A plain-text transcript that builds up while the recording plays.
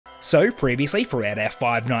So previously throughout our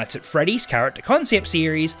Five Nights at Freddy's character concept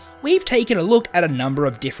series, we've taken a look at a number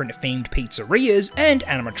of different themed pizzerias and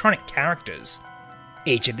animatronic characters.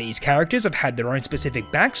 Each of these characters have had their own specific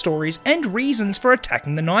backstories and reasons for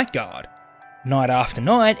attacking the night guard. Night after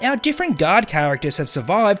night, our different guard characters have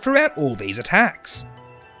survived throughout all these attacks.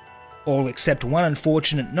 All except one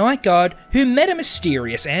unfortunate night guard who met a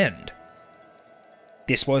mysterious end.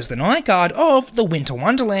 This was the night guard of the Winter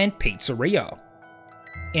Wonderland Pizzeria.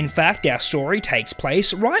 In fact, our story takes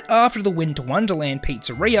place right after the Winter Wonderland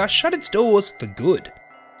Pizzeria shut its doors for good.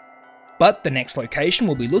 But the next location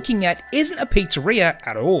we'll be looking at isn't a pizzeria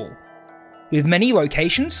at all. With many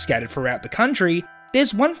locations scattered throughout the country,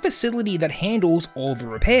 there's one facility that handles all the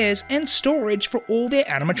repairs and storage for all their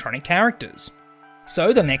animatronic characters.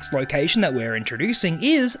 So the next location that we're introducing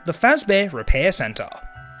is the Fazbear Repair Centre.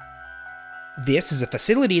 This is a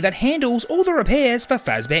facility that handles all the repairs for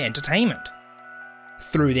Fazbear Entertainment.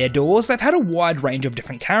 Through their doors, they've had a wide range of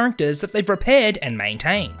different characters that they've repaired and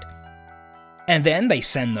maintained. And then they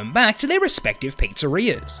send them back to their respective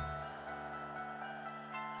pizzerias.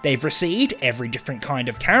 They've received every different kind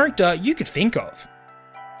of character you could think of.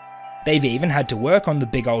 They've even had to work on the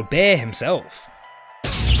big old bear himself.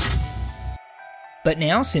 But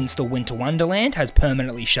now, since the Winter Wonderland has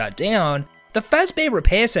permanently shut down, the Fazbear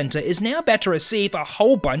Repair Centre is now about to receive a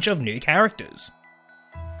whole bunch of new characters.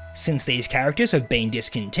 Since these characters have been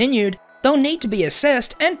discontinued, they'll need to be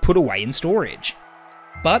assessed and put away in storage.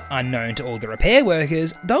 But unknown to all the repair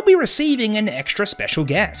workers, they'll be receiving an extra special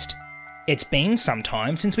guest. It's been some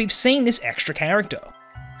time since we've seen this extra character.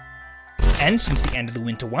 And since the end of the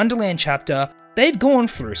Winter Wonderland chapter, they've gone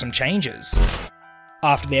through some changes.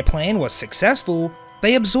 After their plan was successful,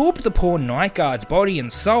 they absorbed the poor night guard's body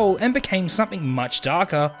and soul and became something much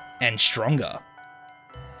darker and stronger.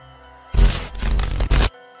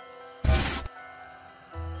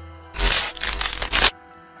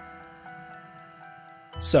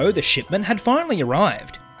 So the shipment had finally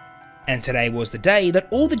arrived, and today was the day that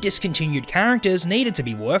all the discontinued characters needed to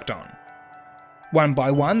be worked on. One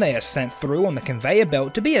by one they are sent through on the conveyor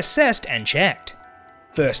belt to be assessed and checked.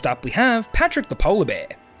 First up we have Patrick the Polar Bear.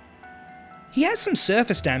 He has some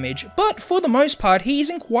surface damage, but for the most part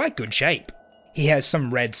he's in quite good shape. He has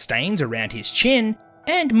some red stains around his chin,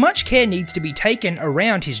 and much care needs to be taken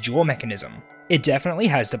around his jaw mechanism. It definitely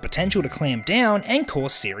has the potential to clamp down and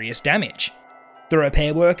cause serious damage. The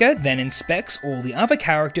repair worker then inspects all the other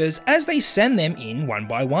characters as they send them in one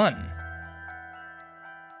by one.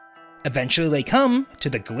 Eventually they come to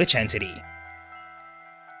the glitch entity.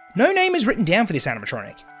 No name is written down for this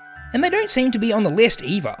animatronic, and they don't seem to be on the list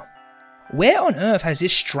either. Where on earth has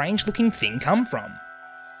this strange looking thing come from?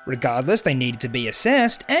 Regardless, they needed to be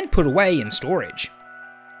assessed and put away in storage.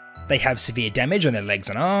 They have severe damage on their legs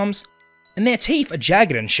and arms, and their teeth are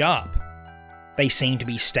jagged and sharp. They seem to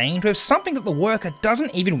be stained with something that the worker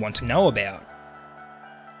doesn't even want to know about.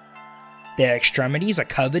 Their extremities are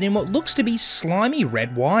covered in what looks to be slimy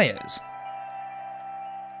red wires.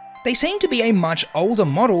 They seem to be a much older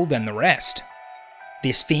model than the rest.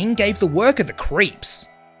 This thing gave the worker the creeps.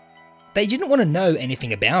 They didn't want to know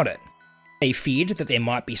anything about it. They feared that there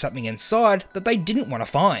might be something inside that they didn't want to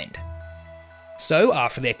find. So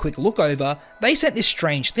after their quick look over, they sent this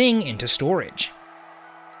strange thing into storage.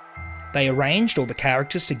 They arranged all the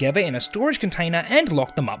characters together in a storage container and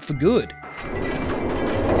locked them up for good.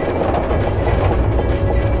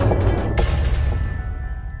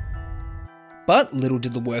 But little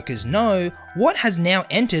did the workers know what has now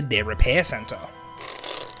entered their repair centre.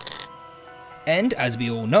 And as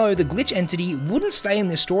we all know, the glitch entity wouldn't stay in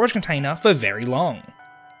this storage container for very long.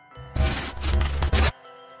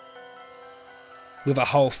 With a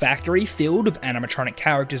whole factory filled with animatronic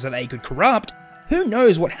characters that they could corrupt, who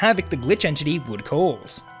knows what havoc the glitch entity would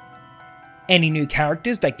cause. Any new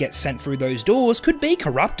characters that get sent through those doors could be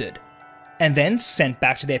corrupted, and then sent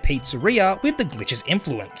back to their pizzeria with the glitch's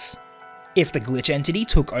influence. If the glitch entity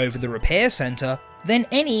took over the repair centre, then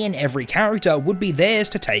any and every character would be theirs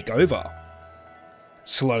to take over.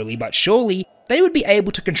 Slowly but surely, they would be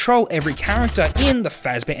able to control every character in the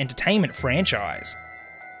Fazbear Entertainment franchise.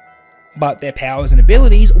 But their powers and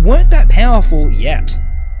abilities weren't that powerful yet.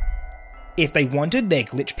 If they wanted their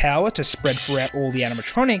glitch power to spread throughout all the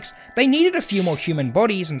animatronics, they needed a few more human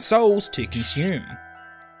bodies and souls to consume.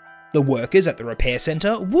 The workers at the repair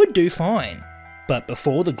centre would do fine, but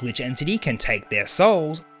before the glitch entity can take their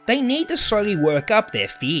souls, they need to slowly work up their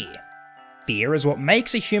fear. Fear is what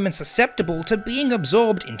makes a human susceptible to being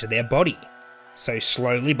absorbed into their body. So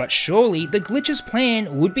slowly but surely, the glitch's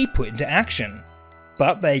plan would be put into action.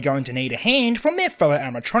 But they're going to need a hand from their fellow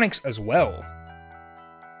animatronics as well.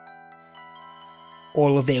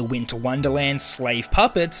 All of their Winter Wonderland slave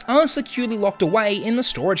puppets are securely locked away in the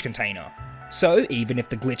storage container, so even if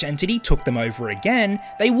the glitch entity took them over again,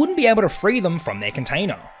 they wouldn't be able to free them from their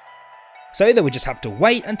container. So they would just have to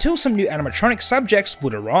wait until some new animatronic subjects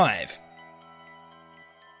would arrive.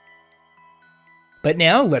 But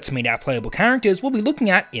now let's meet our playable characters we'll be looking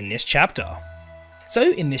at in this chapter.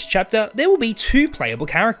 So in this chapter there will be 2 playable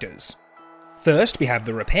characters. First we have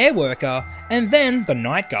the repair worker, and then the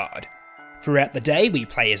night guard. Throughout the day we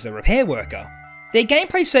play as the repair worker. Their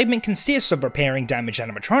gameplay segment consists of repairing damaged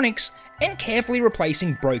animatronics and carefully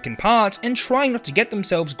replacing broken parts and trying not to get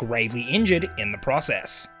themselves gravely injured in the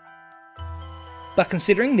process. But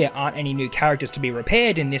considering there aren't any new characters to be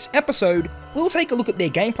repaired in this episode, we'll take a look at their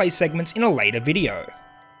gameplay segments in a later video.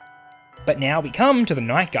 But now we come to the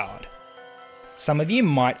night guard. Some of you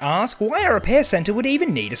might ask why a repair centre would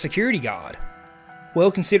even need a security guard.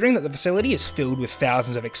 Well, considering that the facility is filled with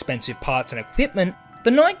thousands of expensive parts and equipment,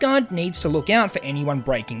 the night guard needs to look out for anyone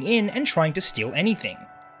breaking in and trying to steal anything.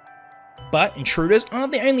 But intruders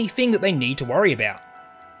aren't the only thing that they need to worry about.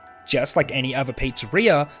 Just like any other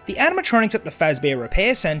pizzeria, the animatronics at the Fazbear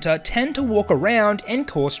Repair Centre tend to walk around and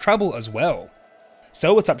cause trouble as well.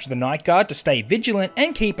 So it's up to the night guard to stay vigilant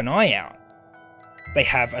and keep an eye out. They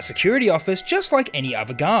have a security office just like any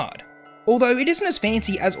other guard, although it isn't as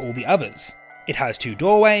fancy as all the others. It has 2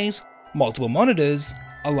 doorways, multiple monitors,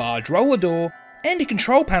 a large roller door, and a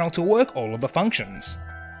control panel to work all of the functions.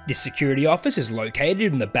 This security office is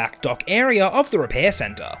located in the back dock area of the repair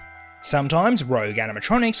centre. Sometimes rogue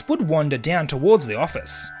animatronics would wander down towards the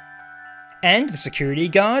office, and the security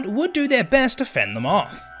guard would do their best to fend them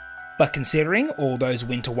off. But considering all those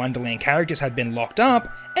Winter Wonderland characters had been locked up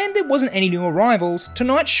and there wasn't any new arrivals,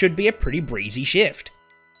 tonight should be a pretty breezy shift.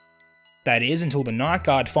 That is until the night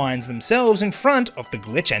guard finds themselves in front of the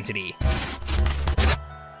glitch entity.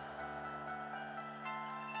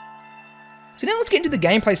 So now let's get into the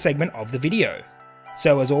gameplay segment of the video.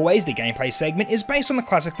 So as always, the gameplay segment is based on the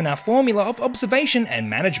classic FNAF formula of observation and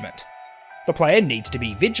management. The player needs to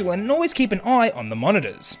be vigilant and always keep an eye on the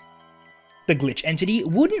monitors. The glitch entity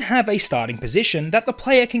wouldn't have a starting position that the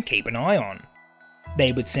player can keep an eye on.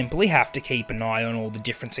 They would simply have to keep an eye on all the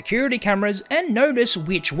different security cameras and notice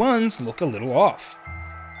which ones look a little off.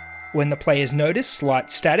 When the players notice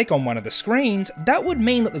slight static on one of the screens, that would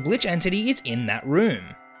mean that the glitch entity is in that room.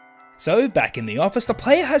 So back in the office, the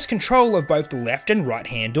player has control of both the left and right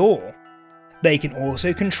hand door. They can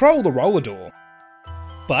also control the roller door,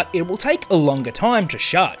 but it will take a longer time to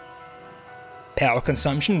shut. Power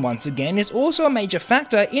consumption once again is also a major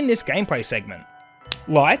factor in this gameplay segment.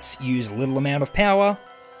 Lights use a little amount of power,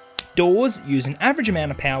 doors use an average amount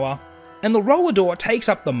of power, and the roller door takes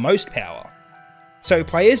up the most power. So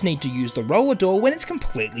players need to use the roller door when it's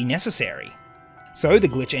completely necessary. So the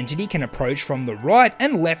glitch entity can approach from the right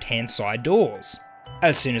and left hand side doors.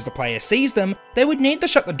 As soon as the player sees them, they would need to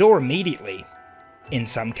shut the door immediately. In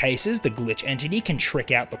some cases, the glitch entity can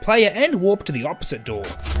trick out the player and warp to the opposite door.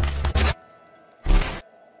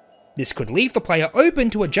 This could leave the player open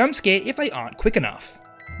to a jump scare if they aren't quick enough.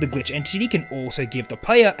 The glitch entity can also give the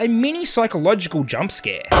player a mini psychological jump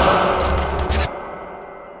scare.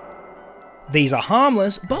 These are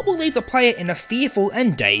harmless, but will leave the player in a fearful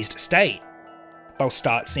and dazed state. They'll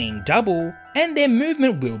start seeing double, and their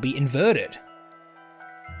movement will be inverted.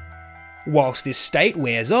 Whilst this state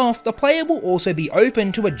wears off, the player will also be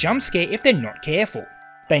open to a jump scare if they're not careful.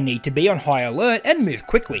 They need to be on high alert and move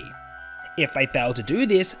quickly. If they fail to do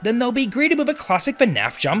this, then they'll be greeted with a classic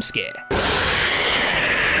FNAF jump scare.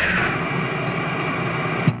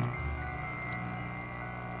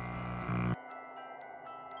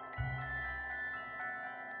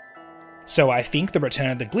 So I think the return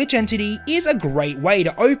of the glitch entity is a great way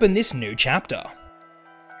to open this new chapter.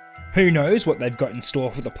 Who knows what they've got in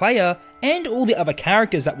store for the player and all the other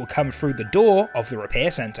characters that will come through the door of the repair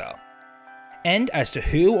centre. And as to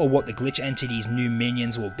who or what the glitch entity's new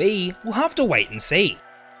minions will be, we'll have to wait and see.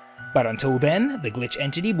 But until then, the glitch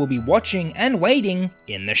entity will be watching and waiting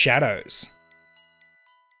in the shadows.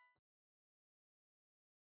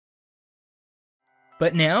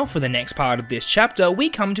 But now, for the next part of this chapter, we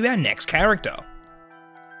come to our next character.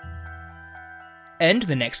 And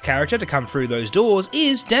the next character to come through those doors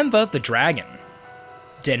is Denver the Dragon.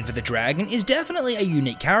 Denver the Dragon is definitely a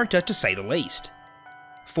unique character to say the least.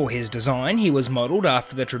 For his design, he was modelled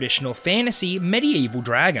after the traditional fantasy medieval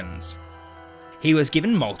dragons. He was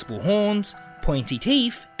given multiple horns, pointy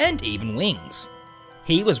teeth, and even wings.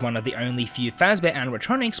 He was one of the only few Fazbear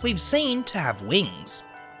animatronics we've seen to have wings.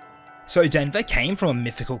 So Denver came from a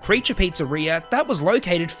mythical creature pizzeria that was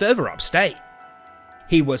located further upstate.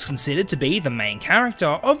 He was considered to be the main character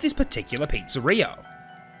of this particular pizzeria.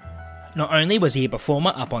 Not only was he a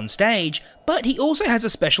performer up on stage, but he also has a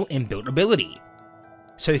special inbuilt ability.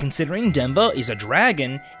 So considering Denver is a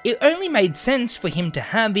dragon, it only made sense for him to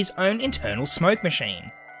have his own internal smoke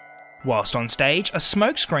machine. Whilst on stage, a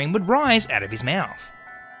smoke screen would rise out of his mouth.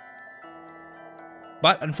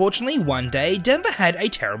 But unfortunately, one day, Denver had a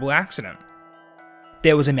terrible accident.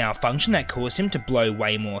 There was a malfunction that caused him to blow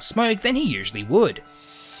way more smoke than he usually would.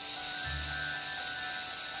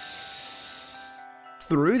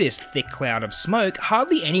 Through this thick cloud of smoke,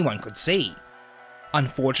 hardly anyone could see.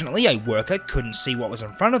 Unfortunately, a worker couldn't see what was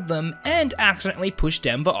in front of them and accidentally pushed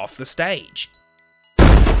Denver off the stage.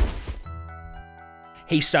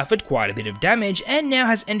 He suffered quite a bit of damage and now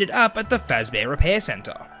has ended up at the Fazbear Repair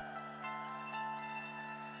Centre.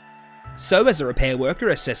 So as a repair worker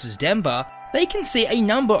assesses Denver, they can see a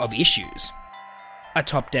number of issues.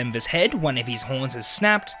 Atop Denver's head, one of his horns has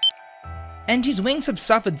snapped, and his wings have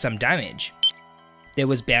suffered some damage. There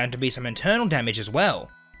was bound to be some internal damage as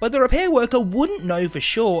well, but the repair worker wouldn't know for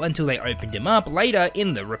sure until they opened him up later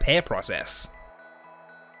in the repair process.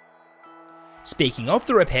 Speaking of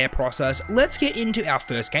the repair process, let's get into our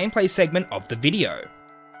first gameplay segment of the video.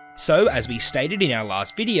 So, as we stated in our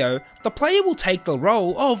last video, the player will take the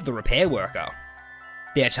role of the repair worker.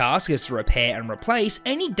 Their task is to repair and replace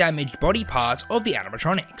any damaged body parts of the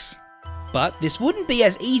animatronics. But this wouldn't be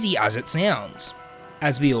as easy as it sounds.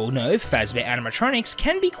 As we all know, Fazbear animatronics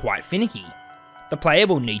can be quite finicky. The player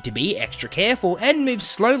will need to be extra careful and move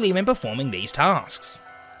slowly when performing these tasks.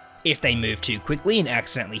 If they move too quickly and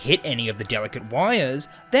accidentally hit any of the delicate wires,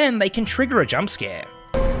 then they can trigger a jump scare.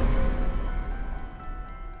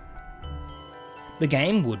 The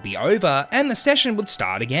game would be over and the session would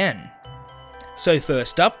start again. So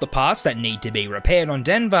first up, the parts that need to be repaired on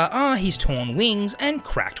Denver are his torn wings and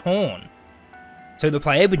cracked horn. So the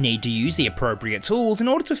player would need to use the appropriate tools in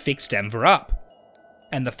order to fix Denver up.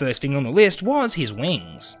 And the first thing on the list was his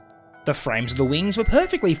wings. The frames of the wings were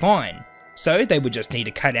perfectly fine, so they would just need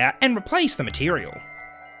to cut out and replace the material.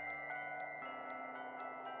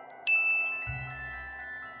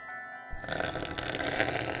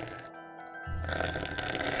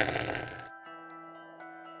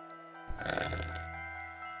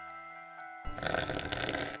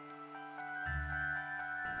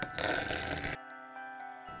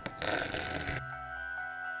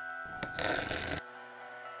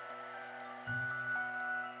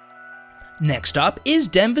 Next up is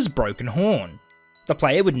Denver's broken horn. The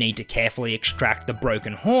player would need to carefully extract the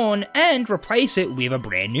broken horn and replace it with a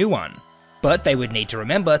brand new one. But they would need to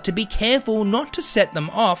remember to be careful not to set them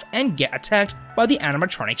off and get attacked by the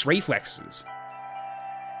animatronic's reflexes.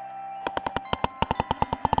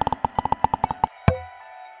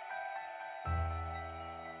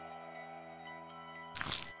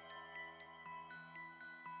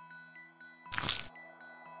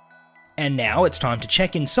 And now it's time to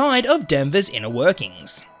check inside of Denver's inner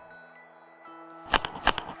workings.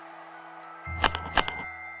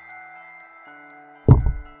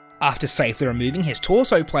 After safely removing his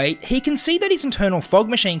torso plate, he can see that his internal fog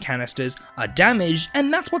machine canisters are damaged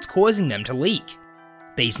and that's what's causing them to leak.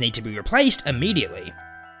 These need to be replaced immediately.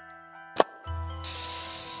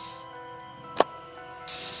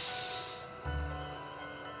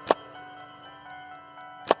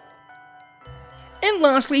 And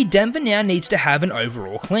lastly, Denver now needs to have an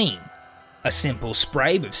overall clean. A simple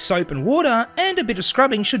spray with soap and water and a bit of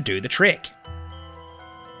scrubbing should do the trick.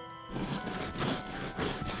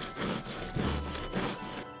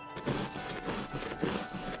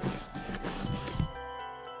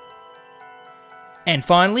 And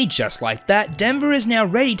finally, just like that, Denver is now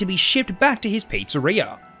ready to be shipped back to his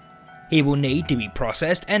pizzeria. He will need to be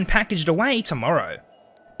processed and packaged away tomorrow.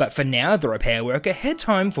 But for now, the repair worker heads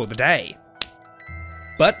home for the day.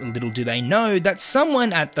 But little do they know that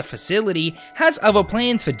someone at the facility has other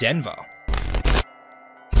plans for Denver.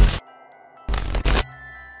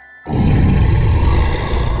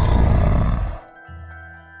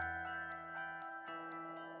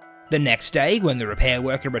 The next day, when the repair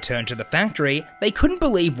worker returned to the factory, they couldn't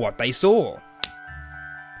believe what they saw.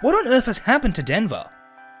 What on earth has happened to Denver?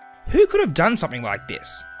 Who could have done something like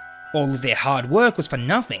this? All of their hard work was for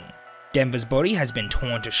nothing. Denver's body has been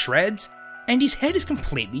torn to shreds, and his head is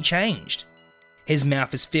completely changed. His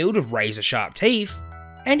mouth is filled with razor-sharp teeth,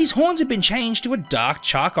 and his horns have been changed to a dark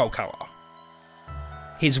charcoal colour.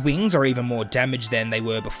 His wings are even more damaged than they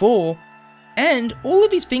were before, and all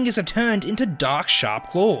of his fingers have turned into dark, sharp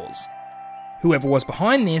claws. Whoever was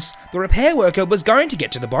behind this, the repair worker was going to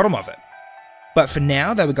get to the bottom of it. But for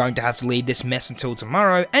now, they were going to have to leave this mess until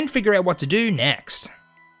tomorrow and figure out what to do next.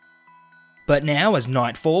 But now, as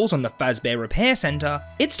night falls on the Fazbear Repair Centre,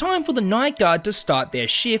 it's time for the night guard to start their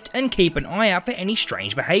shift and keep an eye out for any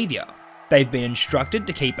strange behaviour. They've been instructed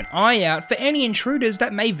to keep an eye out for any intruders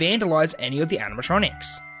that may vandalise any of the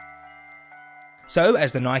animatronics. So,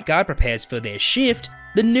 as the night guard prepares for their shift,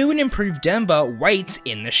 the new and improved Denver waits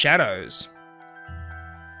in the shadows.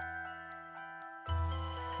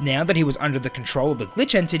 Now that he was under the control of the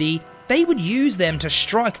glitch entity, they would use them to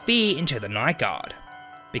strike fear into the night guard.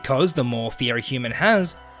 Because the more fear a human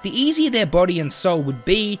has, the easier their body and soul would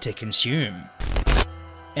be to consume.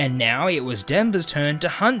 And now it was Denver's turn to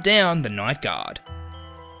hunt down the night guard.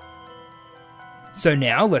 So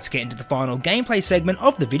now let's get into the final gameplay segment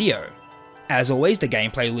of the video. As always, the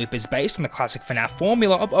gameplay loop is based on the classic FNAF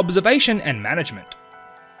formula of observation and management.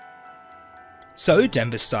 So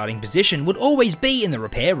Denver's starting position would always be in the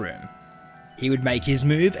repair room. He would make his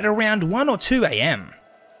move at around 1 or 2 AM.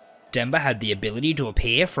 Denver had the ability to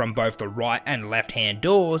appear from both the right and left hand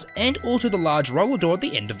doors and also the large roller door at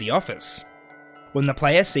the end of the office. When the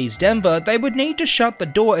player sees Denver, they would need to shut the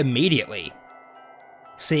door immediately.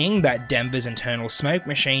 Seeing that Denver's internal smoke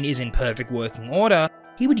machine is in perfect working order,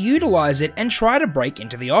 he would utilise it and try to break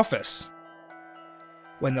into the office.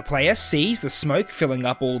 When the player sees the smoke filling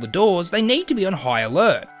up all the doors, they need to be on high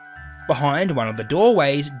alert. Behind one of the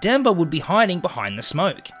doorways, Denver would be hiding behind the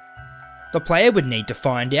smoke. The player would need to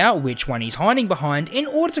find out which one he's hiding behind in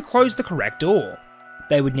order to close the correct door.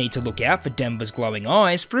 They would need to look out for Denver's glowing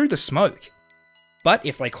eyes through the smoke. But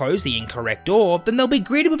if they close the incorrect door, then they'll be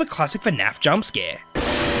greeted with a classic FNAF jump scare.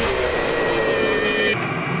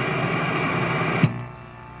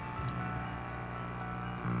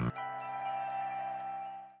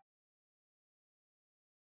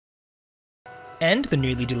 And the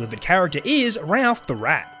newly delivered character is Ralph the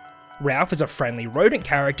Rat. Ralph is a friendly rodent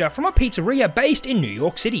character from a pizzeria based in New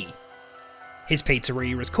York City. His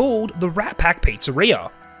pizzeria is called the Rat Pack Pizzeria.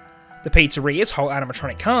 The pizzeria's whole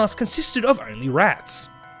animatronic cast consisted of only rats.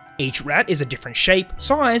 Each rat is a different shape,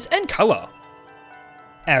 size, and colour.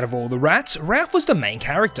 Out of all the rats, Ralph was the main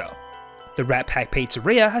character. The Rat Pack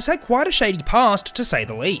Pizzeria has had quite a shady past, to say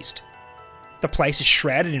the least. The place is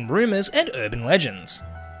shrouded in rumours and urban legends.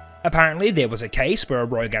 Apparently there was a case where a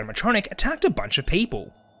rogue animatronic attacked a bunch of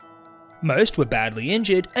people. Most were badly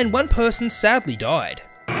injured, and one person sadly died.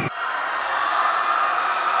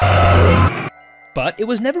 But it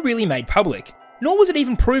was never really made public, nor was it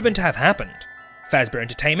even proven to have happened. Fazbear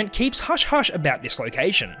Entertainment keeps hush-hush about this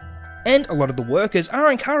location, and a lot of the workers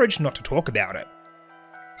are encouraged not to talk about it.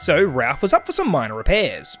 So Ralph was up for some minor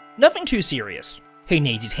repairs, nothing too serious. He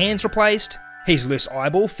needs his hands replaced, his loose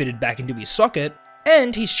eyeball fitted back into his socket,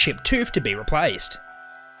 and his chipped tooth to be replaced.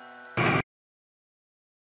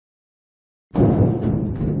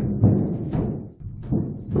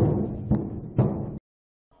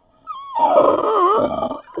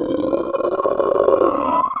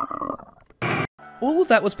 All of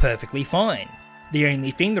that was perfectly fine. The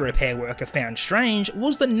only thing the repair worker found strange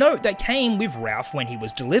was the note that came with Ralph when he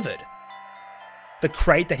was delivered. The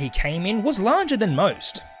crate that he came in was larger than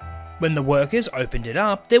most. When the workers opened it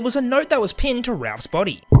up, there was a note that was pinned to Ralph's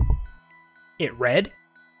body. It read,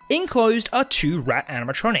 "Enclosed are 2 rat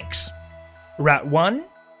animatronics. Rat 1,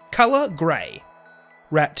 colour grey.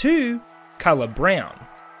 Rat 2, colour brown.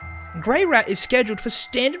 Grey rat is scheduled for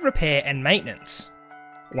standard repair and maintenance.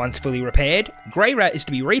 Once fully repaired, grey rat is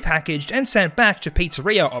to be repackaged and sent back to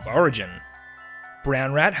pizzeria of origin.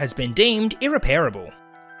 Brown rat has been deemed irreparable.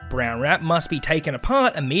 Brown rat must be taken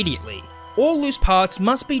apart immediately. All loose parts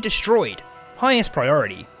must be destroyed. Highest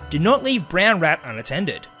priority. Do not leave brown rat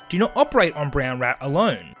unattended. Do not operate on brown rat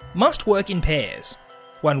alone. Must work in pairs.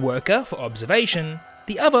 One worker for observation,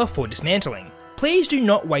 the other for dismantling. Please do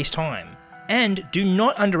not waste time. And do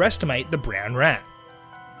not underestimate the brown rat."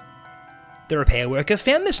 The repair worker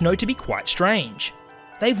found this note to be quite strange.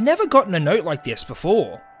 They've never gotten a note like this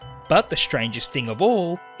before. But the strangest thing of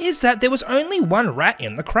all is that there was only one rat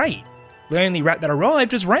in the crate. The only rat that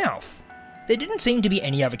arrived was Ralph. There didn't seem to be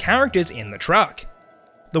any other characters in the truck.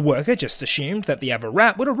 The worker just assumed that the other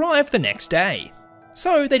rat would arrive the next day.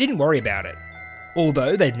 So they didn't worry about it.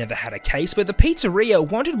 Although they'd never had a case where the pizzeria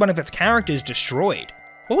wanted one of its characters destroyed.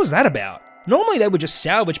 What was that about? Normally they would just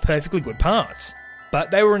salvage perfectly good parts. But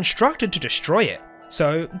they were instructed to destroy it,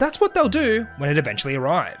 so that's what they'll do when it eventually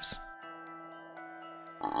arrives.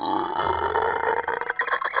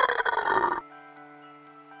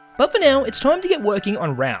 But for now, it's time to get working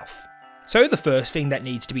on Ralph. So the first thing that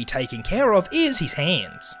needs to be taken care of is his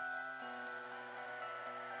hands.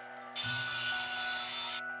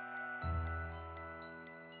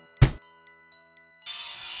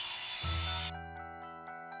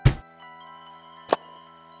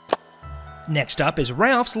 Next up is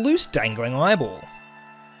Ralph's loose dangling eyeball.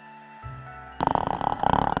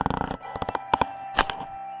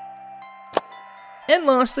 And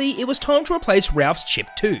lastly, it was time to replace Ralph's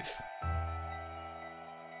chipped tooth.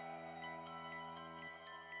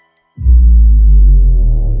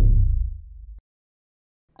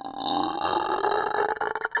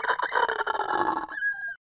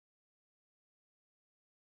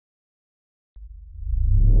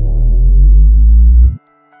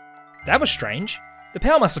 That was strange. The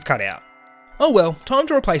power must have cut out. Oh well, time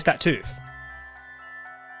to replace that tooth.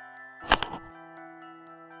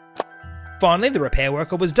 Finally, the repair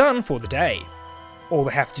worker was done for the day. All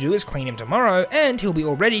they have to do is clean him tomorrow and he'll be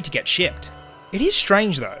all ready to get shipped. It is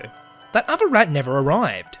strange though. That other rat never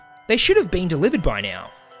arrived. They should have been delivered by now.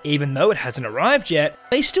 Even though it hasn't arrived yet,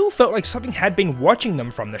 they still felt like something had been watching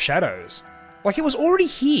them from the shadows. Like it was already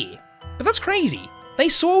here. But that's crazy. They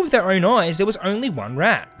saw with their own eyes there was only one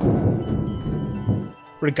rat.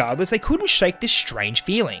 Regardless, they couldn't shake this strange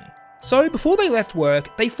feeling. So before they left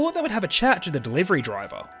work, they thought they would have a chat to the delivery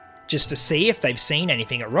driver, just to see if they've seen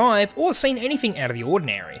anything arrive or seen anything out of the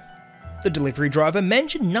ordinary. The delivery driver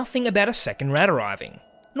mentioned nothing about a second rat arriving,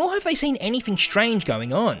 nor have they seen anything strange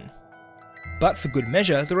going on. But for good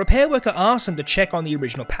measure, the repair worker asked them to check on the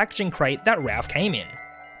original packaging crate that Ralph came in.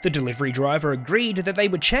 The delivery driver agreed that they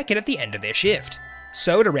would check it at the end of their shift.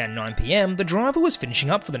 So at around 9 PM, the driver was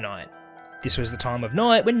finishing up for the night. This was the time of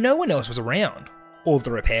night when no one else was around. All the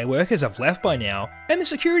repair workers have left by now, and the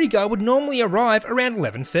security guard would normally arrive around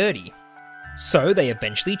 11:30. So they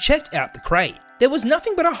eventually checked out the crate. There was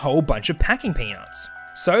nothing but a whole bunch of packing peanuts.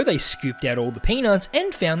 So they scooped out all the peanuts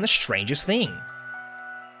and found the strangest thing.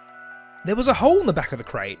 There was a hole in the back of the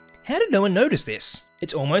crate. How did no one notice this?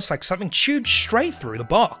 It's almost like something chewed straight through the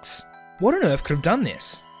box. What on earth could have done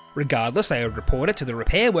this? Regardless, they would report it to the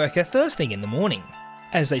repair worker first thing in the morning.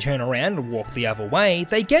 As they turn around and walk the other way,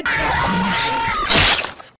 they get...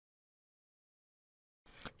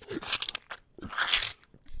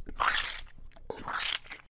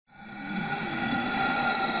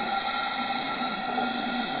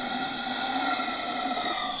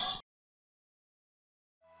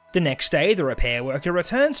 The next day, the repair worker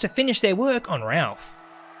returns to finish their work on Ralph.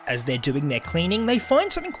 As they're doing their cleaning, they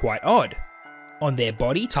find something quite odd. On their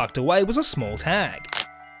body, tucked away, was a small tag.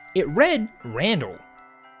 It read, Randall.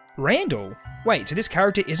 Randall? Wait, so this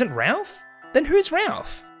character isn't Ralph? Then who's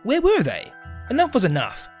Ralph? Where were they? Enough was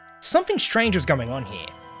enough. Something strange was going on here.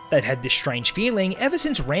 They'd had this strange feeling ever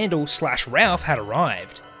since Randall/Ralph had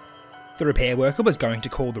arrived. The repair worker was going to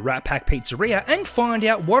call the Rat Pack Pizzeria and find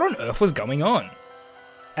out what on earth was going on.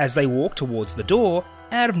 As they walk towards the door,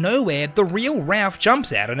 out of nowhere, the real Ralph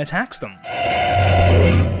jumps out and attacks them.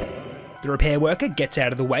 The repair worker gets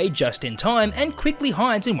out of the way just in time and quickly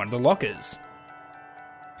hides in one of the lockers.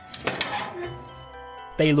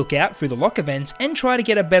 They look out through the locker vents and try to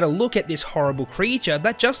get a better look at this horrible creature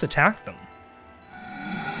that just attacked them.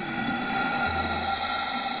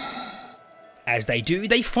 As they do,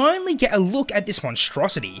 they finally get a look at this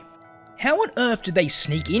monstrosity. How on earth did they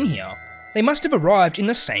sneak in here? They must have arrived in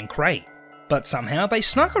the same crate, but somehow they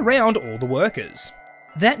snuck around all the workers.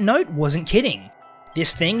 That note wasn't kidding.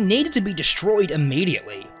 This thing needed to be destroyed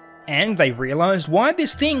immediately, and they realised why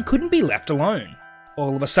this thing couldn't be left alone.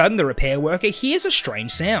 All of a sudden, the repair worker hears a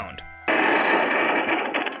strange sound.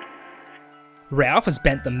 Ralph has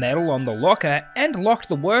bent the metal on the locker and locked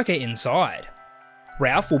the worker inside.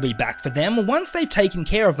 Ralph will be back for them once they've taken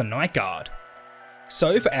care of the night guard.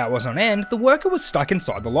 So for hours on end, the worker was stuck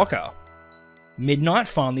inside the locker. Midnight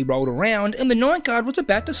finally rolled around and the night guard was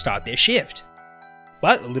about to start their shift.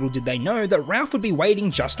 But little did they know that Ralph would be waiting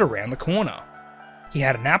just around the corner. He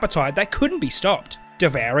had an appetite that couldn't be stopped.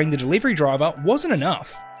 Devouring the delivery driver wasn't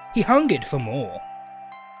enough. He hungered for more.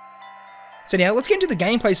 So now let's get into the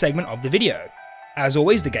gameplay segment of the video. As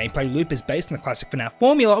always, the gameplay loop is based on the classic FNAF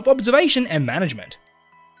formula of observation and management.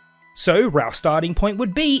 So Ralph's starting point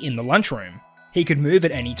would be in the lunchroom. He could move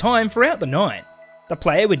at any time throughout the night. The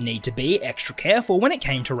player would need to be extra careful when it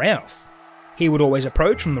came to Ralph. He would always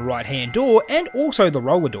approach from the right hand door and also the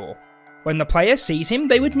roller door. When the player sees him,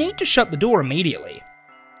 they would need to shut the door immediately.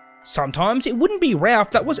 Sometimes it wouldn't be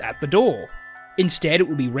Ralph that was at the door. Instead, it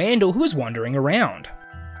would be Randall who was wandering around.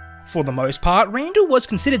 For the most part, Randall was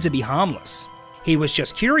considered to be harmless. He was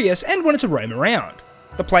just curious and wanted to roam around.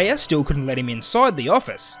 The player still couldn't let him inside the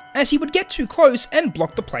office, as he would get too close and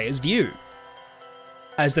block the player's view.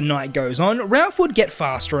 As the night goes on, Ralph would get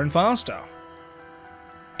faster and faster.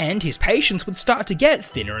 And his patience would start to get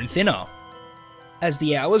thinner and thinner. As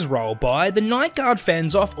the hours roll by, the night guard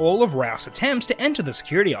fends off all of Ralph's attempts to enter the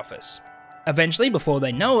security office. Eventually, before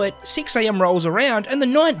they know it, 6 AM rolls around and the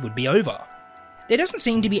night would be over. there doesn't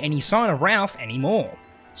seem to be any sign of Ralph anymore,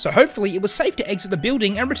 so hopefully it was safe to exit the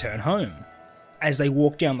building and return home. As they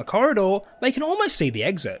walk down the corridor, they can almost see the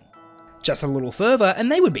exit. Just a little further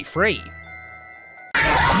and they would be free.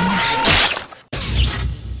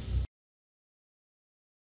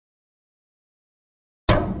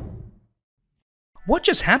 What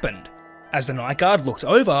just happened? As the night guard looked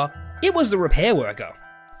over, it was the repair worker.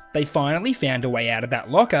 They finally found a way out of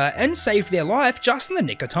that locker and saved their life just in the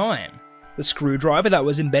nick of time. The screwdriver that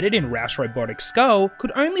was embedded in Ralph's robotic skull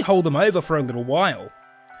could only hold them over for a little while.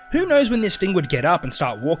 Who knows when this thing would get up and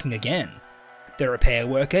start walking again? The repair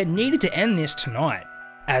worker needed to end this tonight.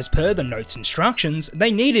 As per the note's instructions,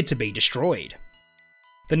 they needed to be destroyed.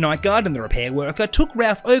 The night guard and the repair worker took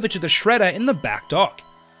Ralph over to the shredder in the back dock.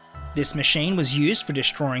 This machine was used for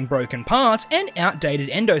destroying broken parts and outdated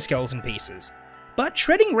endoskeleton pieces. But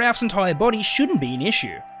shredding Ralph's entire body shouldn't be an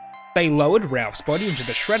issue. They lowered Ralph's body into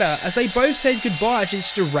the shredder as they both said goodbye to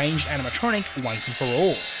this deranged animatronic once and for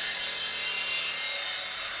all.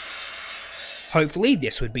 Hopefully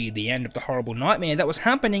this would be the end of the horrible nightmare that was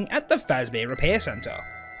happening at the Fazbear Repair Centre.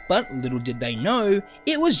 But little did they know,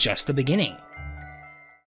 it was just the beginning.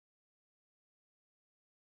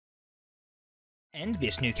 And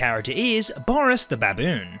this new character is Boris the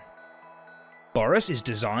Baboon. Boris is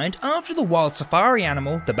designed after the wild safari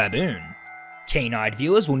animal, the baboon. Keen-eyed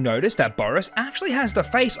viewers will notice that Boris actually has the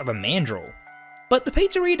face of a mandrill, but the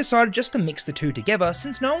pizzeria decided just to mix the two together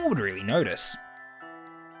since no one would really notice.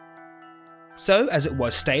 So, as it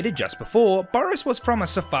was stated just before, Boris was from a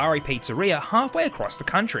safari pizzeria halfway across the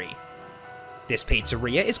country. This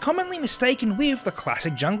pizzeria is commonly mistaken with the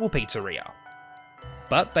classic jungle pizzeria,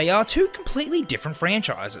 but they are two completely different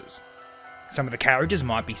franchises. Some of the characters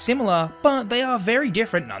might be similar, but they are very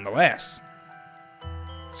different nonetheless.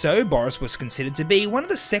 So Boris was considered to be one of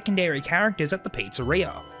the secondary characters at the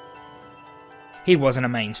pizzeria. He wasn't a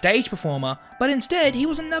main stage performer, but instead he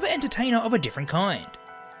was another entertainer of a different kind.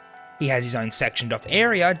 He has his own sectioned off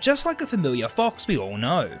area just like the familiar fox we all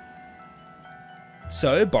know.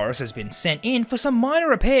 So Boris has been sent in for some minor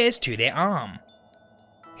repairs to their arm.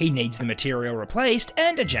 He needs the material replaced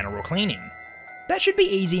and a general cleaning. That should be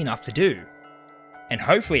easy enough to do. And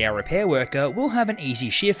hopefully our repair worker will have an easy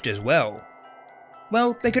shift as well.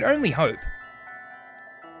 Well, they could only hope.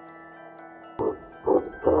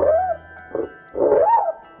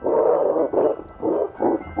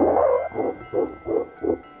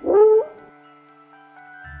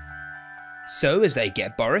 So as they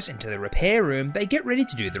get Boris into the repair room, they get ready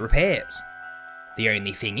to do the repairs. The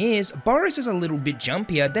only thing is, Boris is a little bit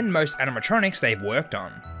jumpier than most animatronics they've worked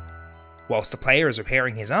on. Whilst the player is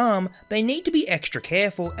repairing his arm, they need to be extra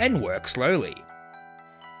careful and work slowly.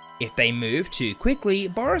 If they move too quickly,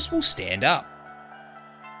 Boris will stand up.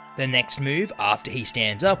 The next move after he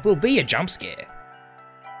stands up will be a jump scare.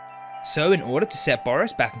 So in order to set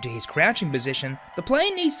Boris back into his crouching position, the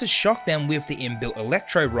player needs to shock them with the inbuilt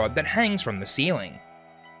electro rod that hangs from the ceiling.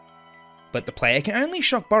 But the player can only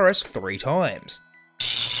shock Boris 3 times.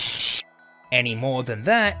 Any more than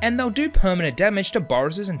that and they'll do permanent damage to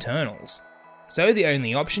Boris's internals. So the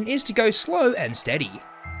only option is to go slow and steady.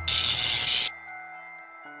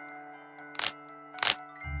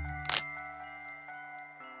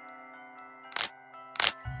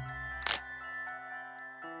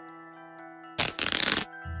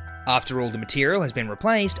 After all the material has been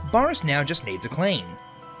replaced, Boris now just needs a clean.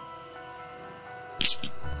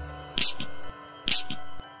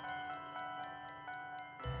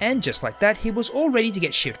 And just like that, he was all ready to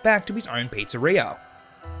get shipped back to his own pizzeria.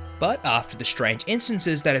 But after the strange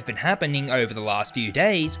instances that have been happening over the last few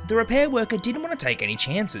days, the repair worker didn't want to take any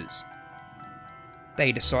chances.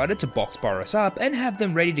 They decided to box Boris up and have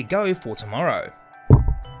them ready to go for tomorrow.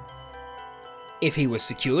 If he was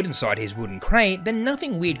secured inside his wooden crate, then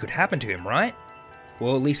nothing weird could happen to him, right?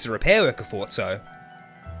 Well, at least the repair worker thought so.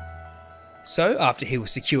 So after he was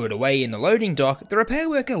secured away in the loading dock, the repair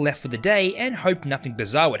worker left for the day and hoped nothing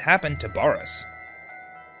bizarre would happen to Boris.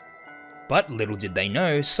 But little did they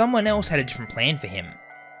know, someone else had a different plan for him.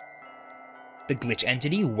 The glitch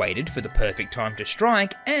entity waited for the perfect time to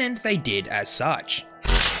strike, and they did as such.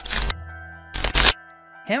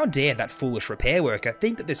 How dare that foolish repair worker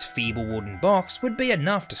think that this feeble wooden box would be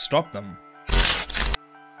enough to stop them?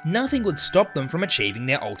 Nothing would stop them from achieving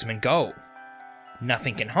their ultimate goal.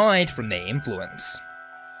 Nothing can hide from their influence.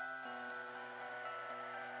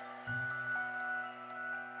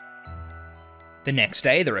 The next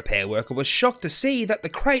day, the repair worker was shocked to see that the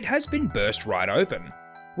crate has been burst right open.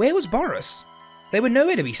 Where was Boris? They were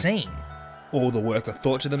nowhere to be seen. All the worker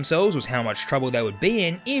thought to themselves was how much trouble they would be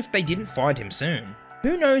in if they didn't find him soon.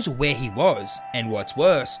 Who knows where he was, and what's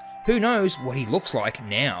worse, Who knows what he looks like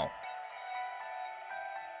now?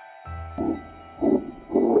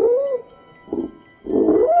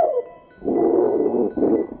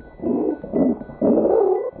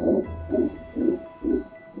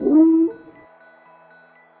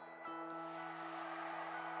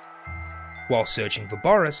 While searching for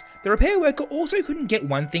Boris, the repair worker also couldn't get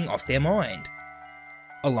one thing off their mind.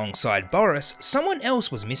 Alongside Boris, someone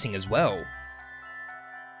else was missing as well.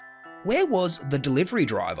 Where was the delivery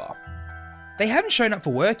driver? They haven't shown up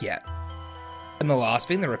for work yet. And the last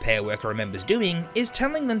thing the repair worker remembers doing is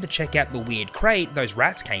telling them to check out the weird crate those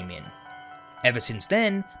rats came in. Ever since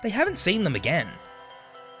then, they haven't seen them again.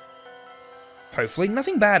 Hopefully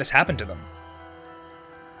nothing bad has happened to them.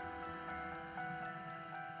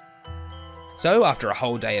 So after a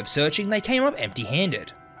whole day of searching, they came up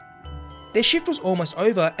empty-handed. Their shift was almost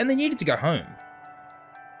over and they needed to go home.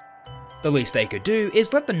 The least they could do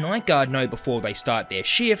is let the night guard know before they start their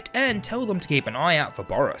shift and tell them to keep an eye out for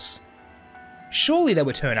Boris. Surely they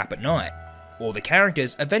would turn up at night, or the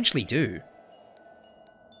characters eventually do.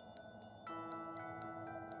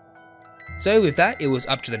 So with that, it was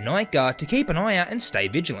up to the night guard to keep an eye out and stay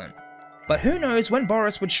vigilant. But who knows when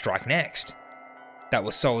Boris would strike next? That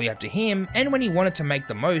was solely up to him and when he wanted to make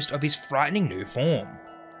the most of his frightening new form.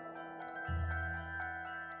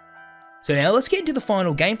 So now let's get into the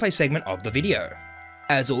final gameplay segment of the video.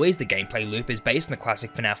 As always, the gameplay loop is based on the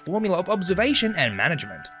classic FNAF formula of observation and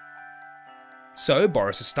management. So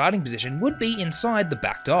Boris' starting position would be inside the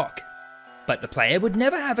back dock, but the player would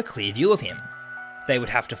never have a clear view of him. They would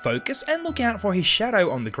have to focus and look out for his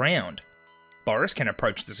shadow on the ground. Boris can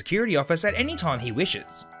approach the security office at any time he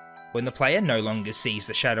wishes. When the player no longer sees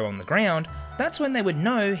the shadow on the ground, that's when they would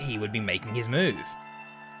know he would be making his move.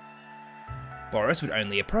 Boris would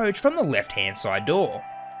only approach from the left-hand side door.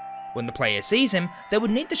 When the player sees him, they would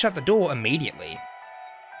need to shut the door immediately.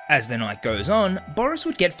 As the night goes on, Boris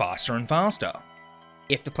would get faster and faster.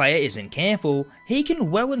 If the player isn't careful, he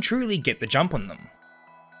can well and truly get the jump on them.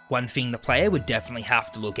 One thing the player would definitely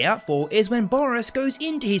have to look out for is when Boris goes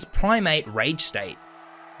into his primate rage state.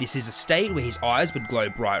 This is a state where his eyes would glow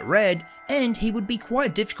bright red and he would be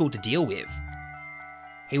quite difficult to deal with.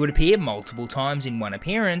 He would appear multiple times in one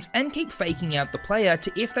appearance and keep faking out the player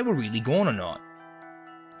to if they were really gone or not.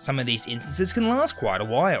 Some of these instances can last quite a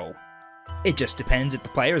while. It just depends if the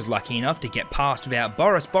player is lucky enough to get past without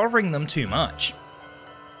Boris bothering them too much.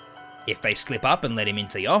 If they slip up and let him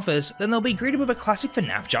into the office, then they'll be greeted with a classic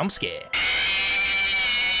FNAF jump scare.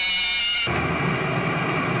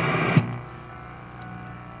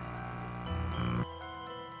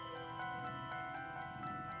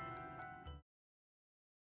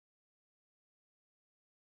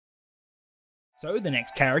 So the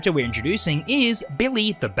next character we're introducing is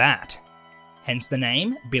Billy the Bat. Hence the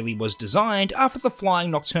name, Billy was designed after the flying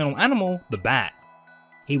nocturnal animal, the bat.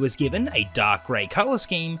 He was given a dark grey colour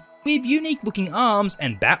scheme with unique looking arms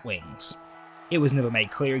and bat wings. It was never made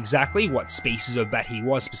clear exactly what species of bat he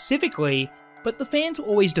was specifically, but the fans were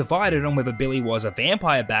always divided on whether Billy was a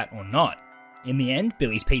vampire bat or not. In the end,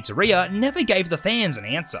 Billy's Pizzeria never gave the fans an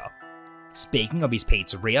answer. Speaking of his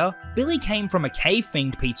pizzeria, Billy came from a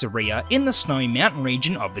cave-themed pizzeria in the snowy mountain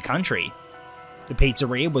region of the country. The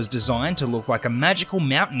pizzeria was designed to look like a magical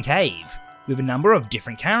mountain cave, with a number of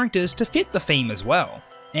different characters to fit the theme as well,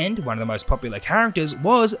 and one of the most popular characters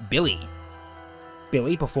was Billy.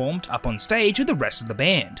 Billy performed up on stage with the rest of the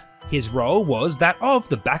band. His role was that of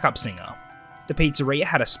the backup singer. The pizzeria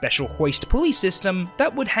had a special hoist pulley system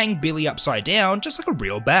that would hang Billy upside down just like a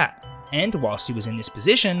real bat. And whilst he was in this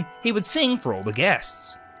position, he would sing for all the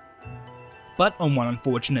guests. But on one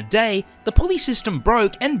unfortunate day, the pulley system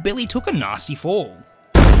broke and Billy took a nasty fall.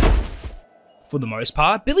 For the most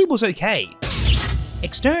part, Billy was okay.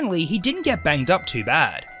 Externally, he didn't get banged up too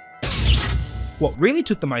bad. What really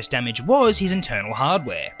took the most damage was his internal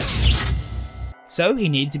hardware. So he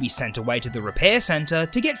needed to be sent away to the repair centre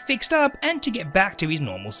to get fixed up and to get back to his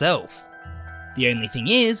normal self. The only thing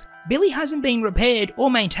is, Billy hasn't been repaired or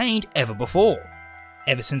maintained ever before.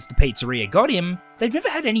 Ever since the pizzeria got him, they've never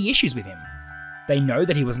had any issues with him. They know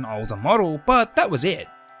that he was an older model, but that was it.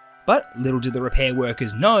 But little do the repair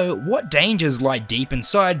workers know what dangers lie deep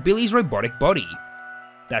inside Billy's robotic body.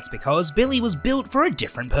 That's because Billy was built for a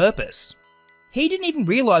different purpose. He didn't even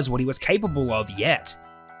realise what he was capable of yet.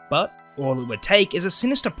 But all it would take is a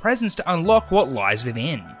sinister presence to unlock what lies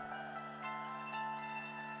within.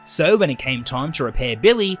 So when it came time to repair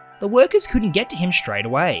Billy, the workers couldn't get to him straight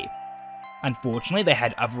away. Unfortunately, they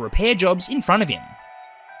had other repair jobs in front of him.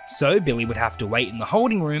 So Billy would have to wait in the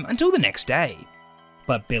holding room until the next day.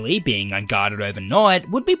 But Billy, being unguarded overnight,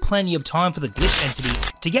 would be plenty of time for the glitch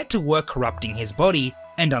entity to get to work corrupting his body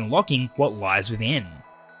and unlocking what lies within.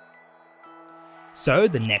 So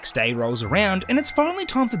the next day rolls around and it's finally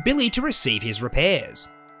time for Billy to receive his repairs.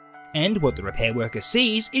 And what the repair worker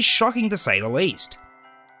sees is shocking to say the least.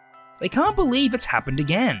 They can't believe it's happened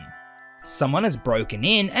again. Someone has broken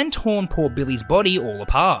in and torn poor Billy's body all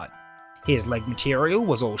apart. His leg material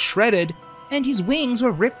was all shredded, and his wings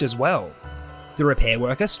were ripped as well. The repair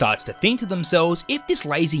worker starts to think to themselves if this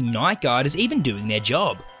lazy night guard is even doing their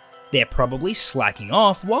job. They're probably slacking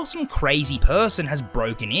off while some crazy person has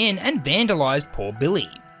broken in and vandalised poor Billy.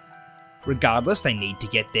 Regardless, they need to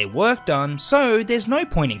get their work done, so there's no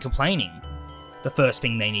point in complaining. The first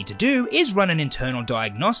thing they need to do is run an internal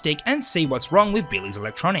diagnostic and see what's wrong with Billy's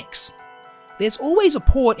electronics. There's always a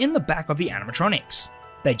port in the back of the animatronics.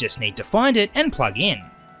 They just need to find it and plug in.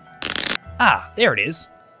 Ah, there it is.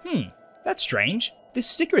 That's strange. This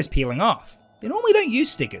sticker is peeling off. They normally don't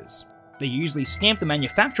use stickers. They usually stamp the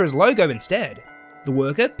manufacturer's logo instead. The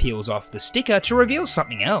worker peels off the sticker to reveal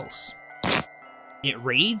something else. It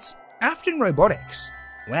reads, Afton Robotics.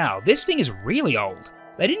 Wow, this thing is really old.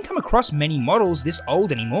 They didn't come across many models this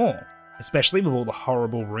old anymore, especially with all the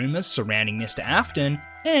horrible rumours surrounding Mr. Afton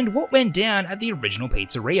and what went down at the original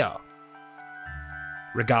pizzeria.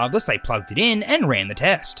 Regardless, they plugged it in and ran the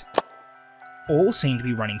test. All seemed to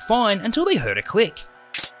be running fine until they heard a click.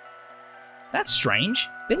 That's strange.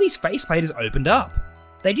 Billy's faceplate has opened up.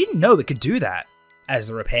 They didn't know it could do that. As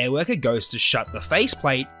the repair worker goes to shut the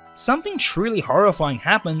faceplate, something truly horrifying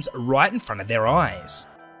happens right in front of their eyes.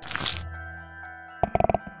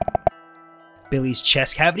 Billy's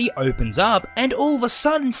chest cavity opens up and all of a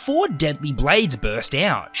sudden 4 deadly blades burst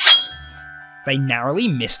out. They narrowly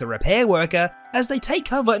miss the repair worker as they take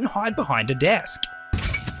cover and hide behind a desk.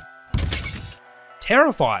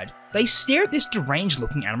 Terrified, they stare at this deranged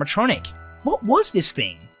looking animatronic. What was this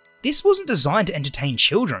thing? This wasn't designed to entertain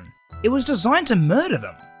children. It was designed to murder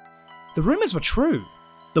them. The rumours were true.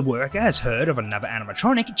 The worker has heard of another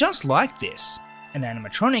animatronic just like this. An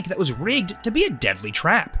animatronic that was rigged to be a deadly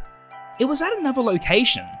trap. It was at another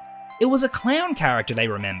location. It was a clown character they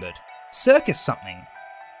remembered. Circus something.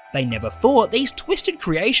 They never thought these twisted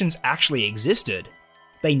creations actually existed.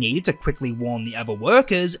 They needed to quickly warn the other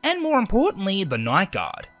workers and more importantly, the night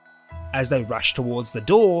guard. As they rush towards the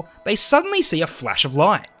door, they suddenly see a flash of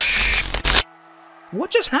light.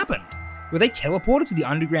 What just happened? Were they teleported to the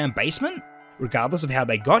underground basement? Regardless of how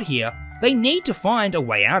they got here, they need to find a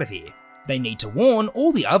way out of here. They need to warn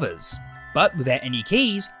all the others. But without any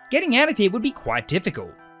keys, getting out of here would be quite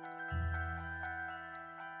difficult.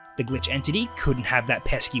 The glitch entity couldn't have that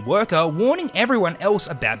pesky worker warning everyone else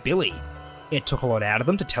about Billy. It took a lot out of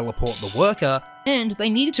them to teleport the worker, and they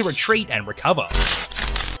needed to retreat and recover.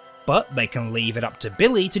 But they can leave it up to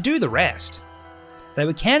Billy to do the rest. They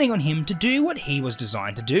were counting on him to do what he was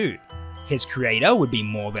designed to do. His creator would be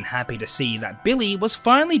more than happy to see that Billy was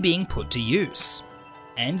finally being put to use.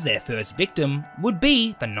 And their first victim would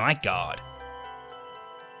be the night guard.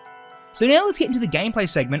 So now let's get into the gameplay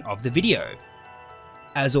segment of the video.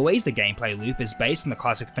 As always, the gameplay loop is based on the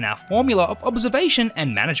classic FNAF formula of observation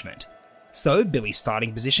and management. So Billy's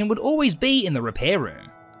starting position would always be in the repair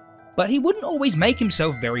room. But he wouldn't always make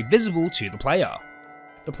himself very visible to the player.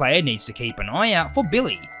 The player needs to keep an eye out for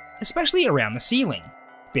Billy, especially around the ceiling.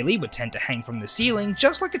 Billy would tend to hang from the ceiling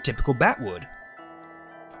just like a typical bat would.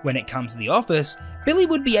 When it comes to the office, Billy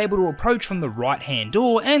would be able to approach from the right-hand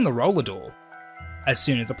door and the roller door. As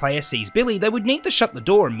soon as the player sees Billy, they would need to shut the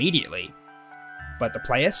door immediately. But the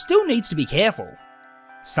player still needs to be careful.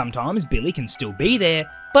 Sometimes Billy can still be there,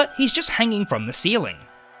 but he's just hanging from the ceiling.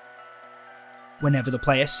 Whenever the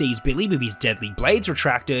player sees Billy with his deadly blades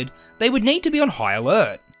retracted, they would need to be on high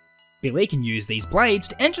alert. Billy can use these blades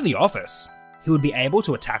to enter the office. He would be able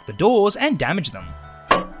to attack the doors and damage them.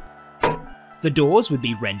 The doors would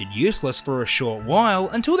be rendered useless for a short while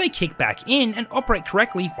until they kick back in and operate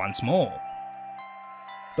correctly once more.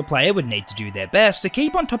 The player would need to do their best to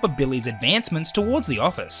keep on top of Billy's advancements towards the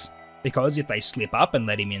office, because if they slip up and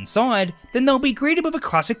let him inside, then they'll be greeted with a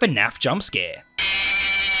classic FNAF jump scare.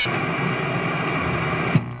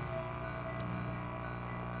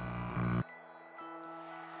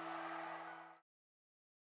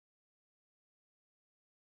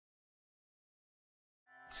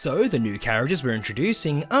 So the new characters we're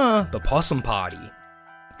introducing are the Possum Party.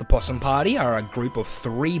 The Possum Party are a group of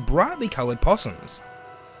 3 brightly coloured possums.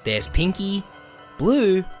 There's Pinky,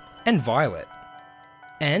 Blue, and Violet.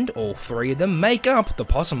 And all 3 of them make up the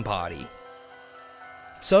Possum Party.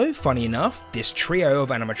 So, funny enough, this trio of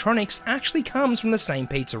animatronics actually comes from the same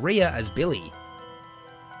pizzeria as Billy.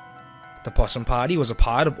 The Possum Party was a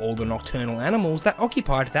part of all the nocturnal animals that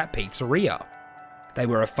occupied that pizzeria. They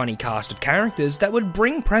were a funny cast of characters that would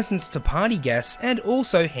bring presents to party guests and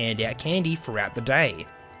also hand out candy throughout the day.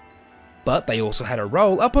 But they also had a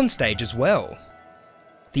role up on stage as well.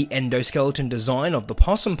 The endoskeleton design of the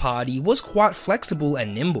Possum Party was quite flexible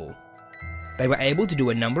and nimble. They were able to do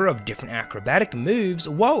a number of different acrobatic moves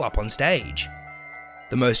while up on stage.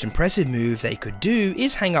 The most impressive move they could do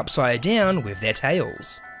is hang upside down with their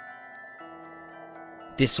tails.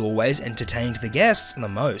 This always entertained the guests the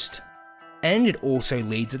most. And it also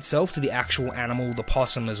leads itself to the actual animal, the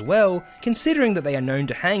possum, as well, considering that they are known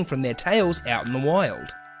to hang from their tails out in the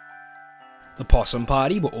wild. The Possum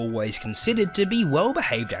Party were always considered to be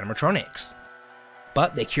well-behaved animatronics,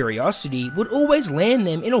 but their curiosity would always land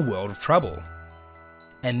them in a world of trouble.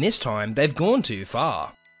 And this time, they've gone too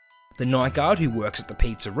far. The night guard who works at the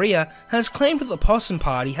pizzeria has claimed that the Possum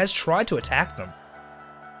Party has tried to attack them.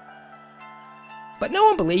 But no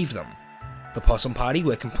one believed them. The Possum Party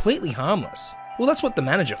were completely harmless. Well, that's what the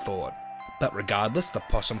manager thought. But regardless, the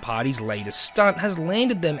Possum Party's latest stunt has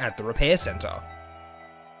landed them at the repair centre.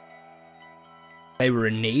 They were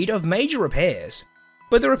in need of major repairs,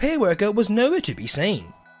 but the repair worker was nowhere to be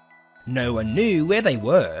seen. No one knew where they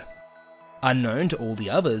were. Unknown to all the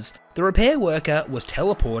others, the repair worker was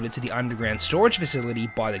teleported to the underground storage facility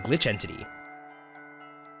by the glitch entity.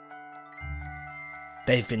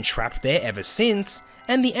 They've been trapped there ever since,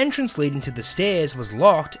 and the entrance leading to the stairs was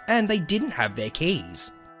locked and they didn't have their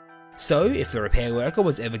keys. So if the repair worker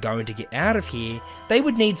was ever going to get out of here, they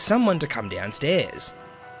would need someone to come downstairs.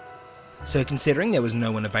 So considering there was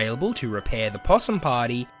no one available to repair the Possum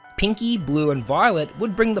Party, Pinky, Blue and Violet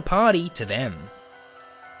would bring the party to them.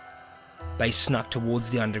 They snuck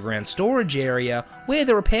towards the underground storage area where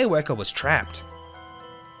the repair worker was trapped.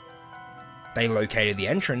 They located the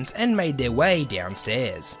entrance and made their way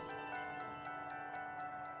downstairs.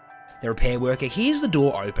 The repair worker hears the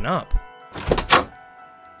door open up.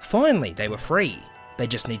 Finally, they were free. They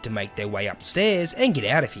just need to make their way upstairs and get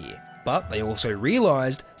out of here. But they also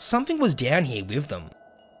realised something was down here with them.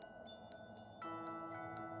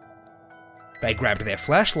 They grabbed their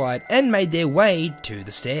flashlight and made their way to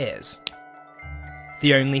the stairs.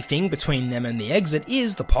 The only thing between them and the exit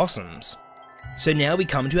is the possums. So now we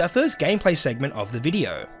come to our first gameplay segment of the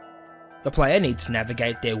video. The player needs to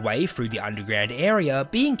navigate their way through the underground area,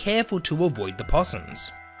 being careful to avoid the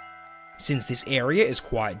possums. Since this area is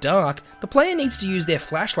quite dark, the player needs to use their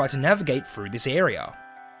flashlight to navigate through this area.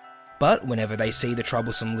 But whenever they see the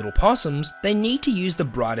troublesome little possums, they need to use the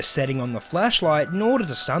brightest setting on the flashlight in order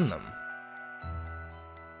to stun them.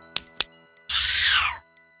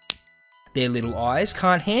 Their little eyes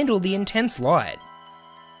can't handle the intense light.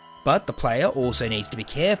 But the player also needs to be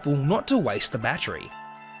careful not to waste the battery.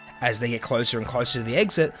 As they get closer and closer to the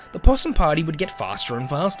exit, the Possum Party would get faster and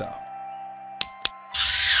faster.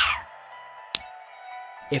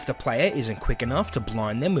 If the player isn't quick enough to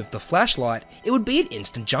blind them with the flashlight, it would be an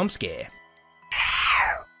instant jump scare.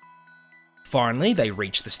 Finally, they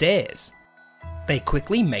reach the stairs. They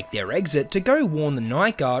quickly make their exit to go warn the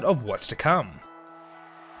night guard of what's to come.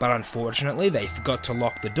 But unfortunately, they forgot to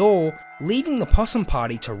lock the door, leaving the Possum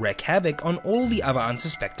Party to wreak havoc on all the other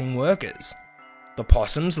unsuspecting workers. The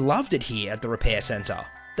possums loved it here at the repair centre.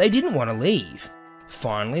 They didn't want to leave.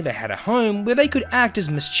 Finally, they had a home where they could act as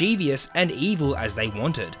mischievous and evil as they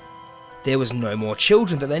wanted. There was no more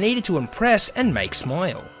children that they needed to impress and make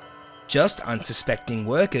smile. Just unsuspecting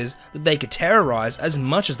workers that they could terrorise as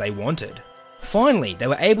much as they wanted. Finally, they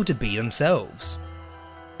were able to be themselves.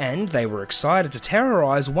 And they were excited to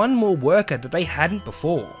terrorise one more worker that they hadn't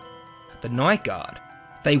before. The night guard.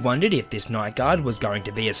 They wondered if this night guard was going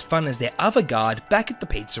to be as fun as their other guard back at the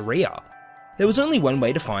pizzeria. There was only one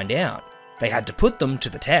way to find out. They had to put them to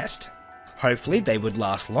the test. Hopefully they would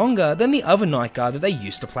last longer than the other night guard that they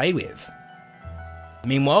used to play with.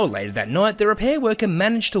 Meanwhile, later that night, the repair worker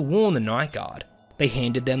managed to warn the night guard. They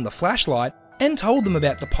handed them the flashlight and told them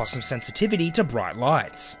about the possum's sensitivity to bright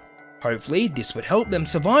lights. Hopefully this would help them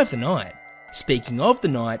survive the night. Speaking of the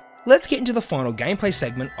night, let's get into the final gameplay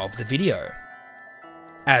segment of the video.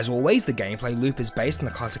 As always, the gameplay loop is based on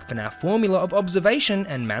the classic FNAF formula of observation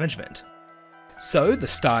and management. So, the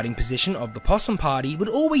starting position of the Possum Party would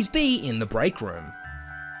always be in the break room.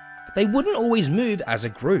 They wouldn't always move as a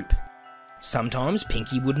group. Sometimes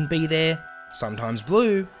Pinky wouldn't be there, sometimes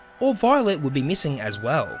Blue, or Violet would be missing as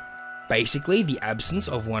well. Basically, the absence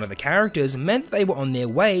of one of the characters meant that they were on their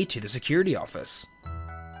way to the security office.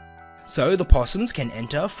 So, the possums can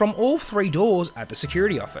enter from all three doors at the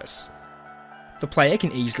security office. The player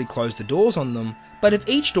can easily close the doors on them, but if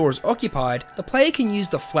each door is occupied, the player can use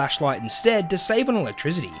the flashlight instead to save on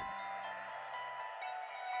electricity.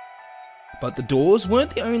 But the doors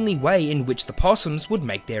weren't the only way in which the possums would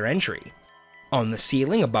make their entry. On the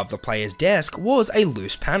ceiling above the player's desk was a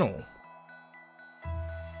loose panel.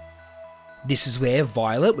 This is where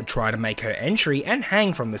Violet would try to make her entry and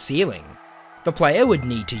hang from the ceiling. The player would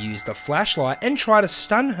need to use the flashlight and try to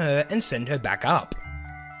stun her and send her back up.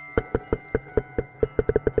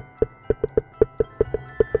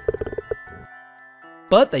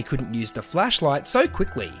 But they couldn't use the flashlight so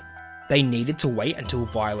quickly. They needed to wait until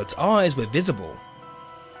Violet's eyes were visible.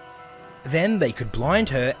 Then they could blind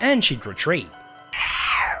her and she'd retreat.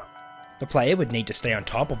 The player would need to stay on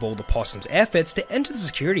top of all the possum's efforts to enter the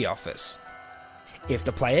security office. If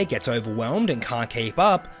the player gets overwhelmed and can't keep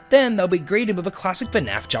up, then they'll be greeted with a classic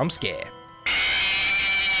FNAF jump scare.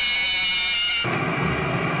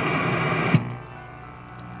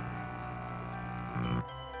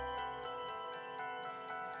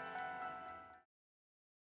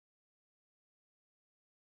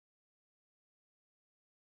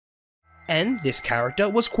 And this character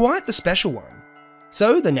was quite the special one.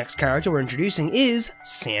 So the next character we're introducing is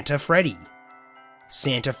Santa Freddy.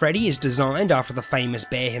 Santa Freddy is designed after the famous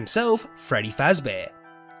bear himself, Freddy Fazbear.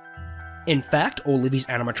 In fact, all of his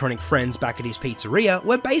animatronic friends back at his pizzeria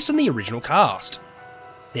were based on the original cast.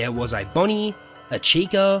 There was a Bonnie, a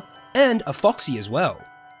Chica, and a Foxy as well.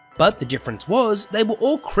 But the difference was they were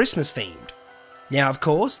all Christmas themed. Now of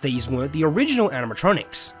course, these weren't the original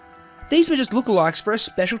animatronics. These were just lookalikes for a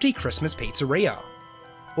specialty Christmas pizzeria.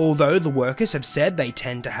 Although the workers have said they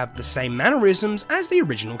tend to have the same mannerisms as the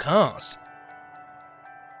original cast.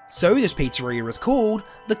 So this pizzeria is called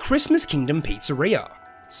the Christmas Kingdom Pizzeria.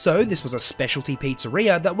 So this was a specialty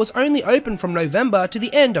pizzeria that was only open from November to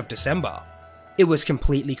the end of December. It was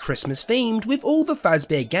completely Christmas themed with all the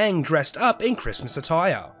Fazbear gang dressed up in Christmas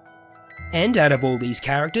attire. And out of all these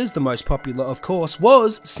characters, the most popular of course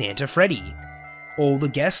was Santa Freddy. All the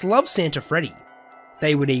guests loved Santa Freddy.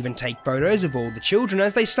 They would even take photos of all the children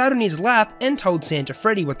as they sat on his lap and told Santa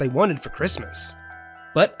Freddy what they wanted for Christmas.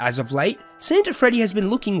 But as of late, Santa Freddy has been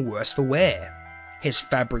looking worse for wear. His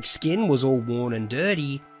fabric skin was all worn and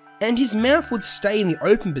dirty, and his mouth would stay in the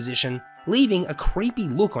open position, leaving a creepy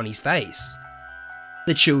look on his face.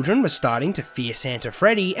 The children were starting to fear Santa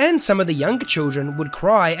Freddy, and some of the younger children would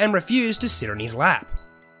cry and refuse to sit on his lap.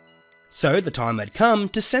 So the time had come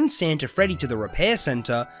to send Santa Freddy to the repair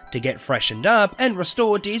centre to get freshened up and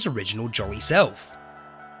restored to his original jolly self.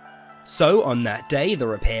 So on that day, the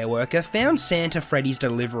repair worker found Santa Freddy's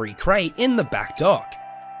delivery crate in the back dock.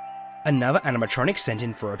 Another animatronic sent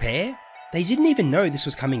in for repair? They didn't even know this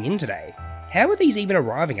was coming in today. How are these even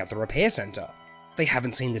arriving at the repair centre? They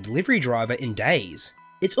haven't seen the delivery driver in days.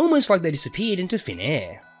 It's almost like they disappeared into thin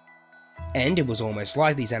air. And it was almost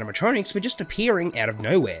like these animatronics were just appearing out of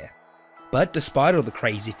nowhere. But despite all the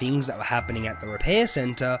crazy things that were happening at the repair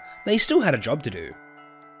centre, they still had a job to do.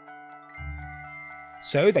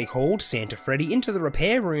 So they hauled Santa Freddy into the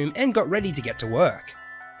repair room and got ready to get to work.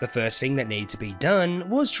 The first thing that needed to be done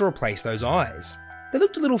was to replace those eyes. They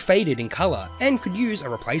looked a little faded in colour and could use a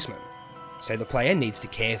replacement. So the player needs to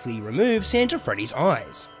carefully remove Santa Freddy's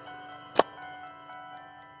eyes.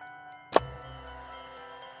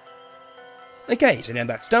 Okay, so now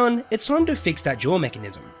that's done, it's time to fix that jaw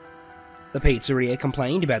mechanism. The pizzeria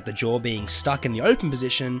complained about the jaw being stuck in the open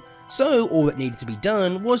position, so all that needed to be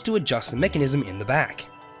done was to adjust the mechanism in the back.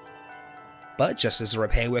 But just as the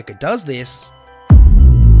repair worker does this...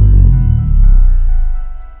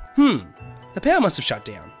 the power must have shut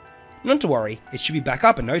down. Not to worry, it should be back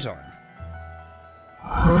up in no time.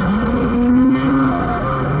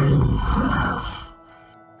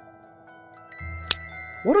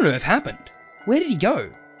 What on earth happened? Where did he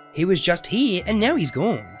go? He was just here and now he's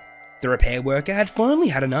gone. The repair worker had finally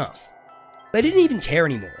had enough. They didn't even care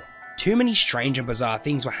anymore. Too many strange and bizarre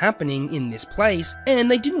things were happening in this place and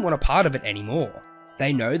they didn't want a part of it anymore.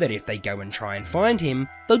 They know that if they go and try and find him,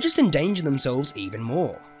 they'll just endanger themselves even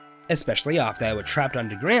more. Especially after they were trapped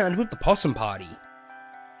underground with the possum party.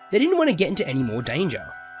 They didn't want to get into any more danger,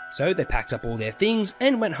 so they packed up all their things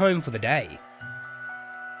and went home for the day.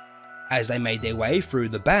 As they made their way through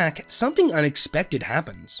the back, something unexpected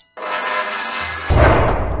happens.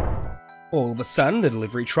 All of a sudden, the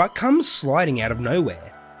delivery truck comes sliding out of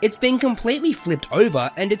nowhere. It's been completely flipped over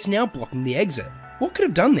and it's now blocking the exit. What could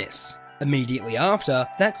have done this? Immediately after,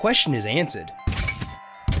 that question is answered.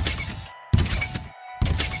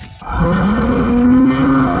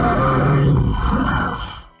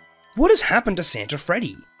 What has happened to Santa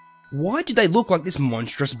Freddy? Why did they look like this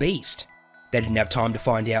monstrous beast? They didn't have time to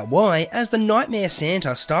find out why, as the Nightmare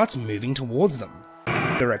Santa starts moving towards them.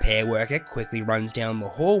 The repair worker quickly runs down the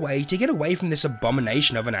hallway to get away from this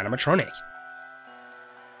abomination of an animatronic.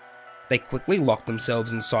 They quickly lock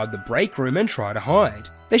themselves inside the break room and try to hide.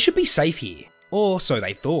 They should be safe here, or so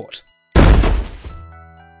they thought.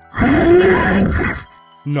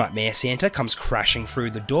 Nightmare Santa comes crashing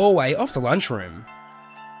through the doorway of the lunchroom.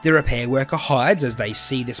 The repair worker hides as they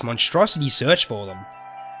see this monstrosity search for them.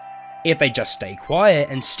 If they just stay quiet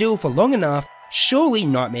and still for long enough, surely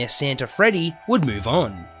Nightmare Santa Freddy would move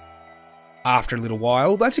on. After a little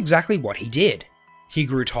while, that's exactly what he did. He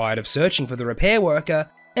grew tired of searching for the repair worker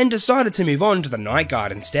and decided to move on to the night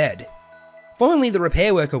guard instead. Finally, the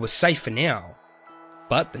repair worker was safe for now,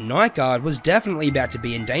 but the night guard was definitely about to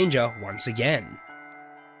be in danger once again.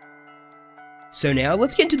 So now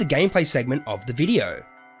let's get into the gameplay segment of the video.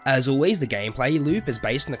 As always, the gameplay loop is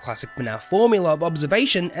based on the classic FNAF formula of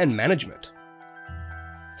observation and management.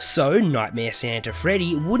 So Nightmare Santa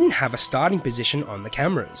Freddy wouldn't have a starting position on the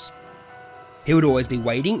cameras. He would always be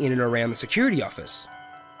waiting in and around the security office.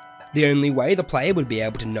 The only way the player would be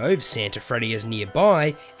able to know if Santa Freddy is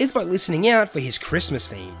nearby is by listening out for his Christmas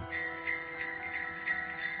theme.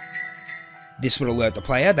 This would alert the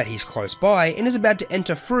player that he's close by and is about to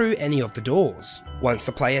enter through any of the doors. Once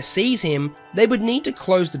the player sees him, they would need to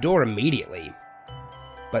close the door immediately.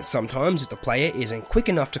 But sometimes if the player isn't quick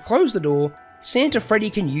enough to close the door, Santa Freddy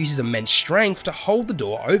can use his immense strength to hold the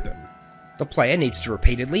door open. The player needs to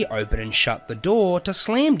repeatedly open and shut the door to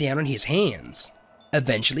slam down on his hands.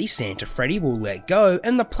 Eventually Santa Freddy will let go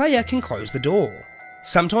and the player can close the door.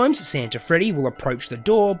 Sometimes Santa Freddy will approach the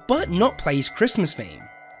door but not play his Christmas theme.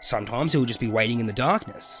 Sometimes he'll just be waiting in the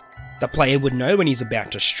darkness. The player would know when he's about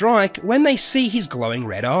to strike when they see his glowing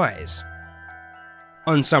red eyes.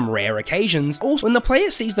 On some rare occasions, also when the player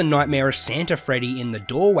sees the nightmarish Santa Freddy in the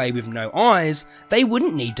doorway with no eyes, they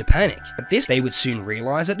wouldn't need to panic. At this, they would soon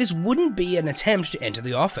realise that this wouldn't be an attempt to enter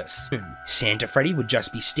the office. Santa Freddy would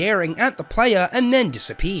just be staring at the player and then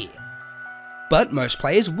disappear. But most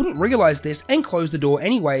players wouldn't realise this and close the door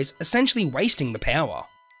anyways, essentially wasting the power.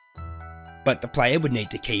 But the player would need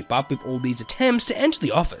to keep up with all these attempts to enter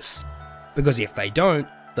the office, because if they don't,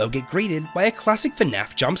 they'll get greeted by a classic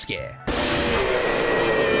FNAF jump scare.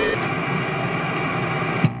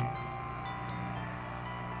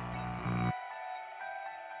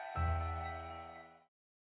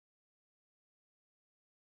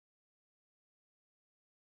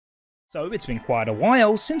 So it's been quite a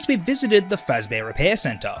while since we've visited the Fazbear Repair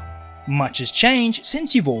Centre. Much has changed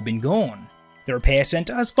since you've all been gone. The repair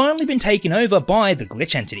centre has finally been taken over by the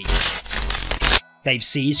glitch entity. They've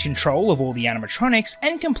seized control of all the animatronics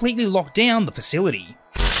and completely locked down the facility.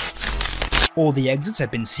 All the exits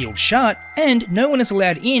have been sealed shut and no one is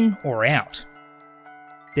allowed in or out.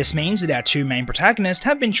 This means that our two main protagonists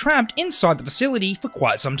have been trapped inside the facility for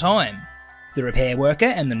quite some time. The repair worker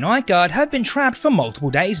and the night guard have been trapped for multiple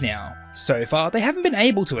days now. So far, they haven't been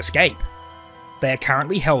able to escape. They are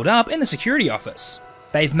currently held up in the security office.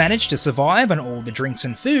 They've managed to survive on all the drinks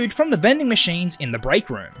and food from the vending machines in the break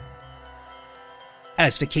room.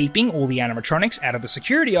 As for keeping all the animatronics out of the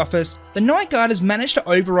security office, the night guard has managed to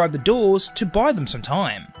override the doors to buy them some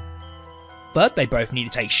time. But they both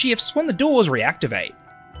need to take shifts when the doors reactivate.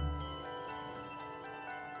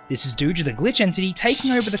 This is due to the glitch entity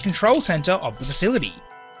taking over the control center of the facility.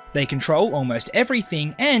 They control almost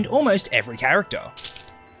everything and almost every character.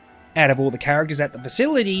 Out of all the characters at the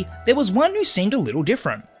facility, there was one who seemed a little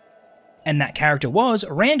different. And that character was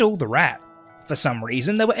Randall the Rat. For some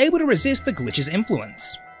reason, they were able to resist the glitch's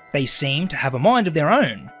influence. They seemed to have a mind of their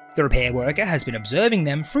own. The repair worker has been observing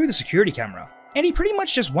them through the security camera, and he pretty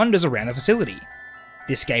much just wanders around the facility.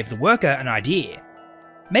 This gave the worker an idea.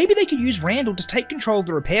 Maybe they could use Randall to take control of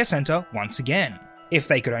the repair center once again. If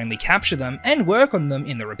they could only capture them and work on them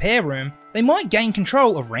in the repair room, they might gain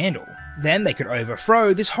control of Randall. Then they could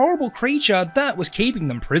overthrow this horrible creature that was keeping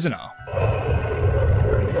them prisoner.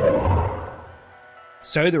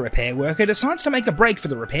 So the repair worker decides to make a break for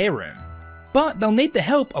the repair room. But they'll need the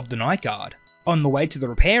help of the night guard. On the way to the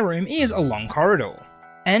repair room is a long corridor.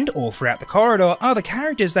 And all throughout the corridor are the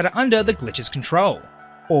characters that are under the glitch's control.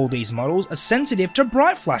 All these models are sensitive to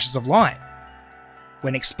bright flashes of light.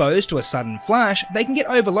 When exposed to a sudden flash, they can get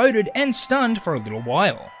overloaded and stunned for a little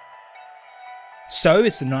while. So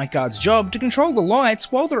it's the night guard's job to control the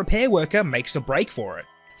lights while the repair worker makes a break for it.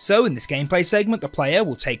 So in this gameplay segment, the player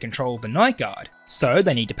will take control of the night guard, so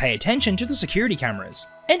they need to pay attention to the security cameras,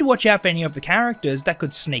 and watch out for any of the characters that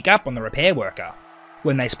could sneak up on the repair worker.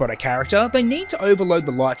 When they spot a character, they need to overload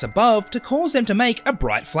the lights above to cause them to make a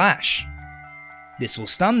bright flash. This will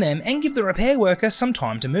stun them and give the repair worker some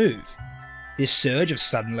time to move. This surge of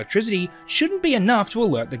sudden electricity shouldn't be enough to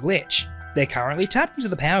alert the glitch. They're currently tapped into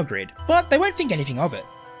the power grid, but they won't think anything of it.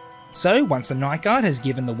 So once the night guard has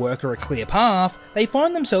given the worker a clear path, they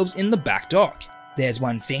find themselves in the back dock. There's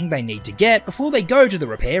one thing they need to get before they go to the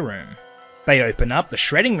repair room. They open up the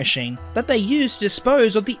shredding machine that they use to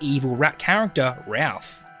dispose of the evil rat character,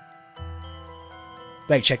 Ralph.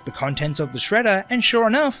 They check the contents of the shredder, and sure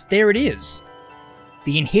enough, there it is.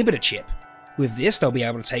 The inhibitor chip. With this, they'll be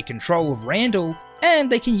able to take control of Randall,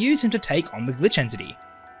 and they can use him to take on the glitch entity.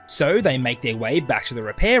 So they make their way back to the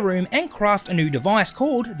repair room and craft a new device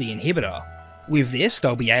called the inhibitor. With this,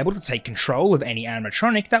 they'll be able to take control of any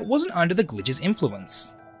animatronic that wasn't under the glitch's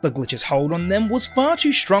influence. The glitch's hold on them was far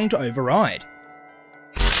too strong to override.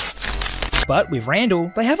 But with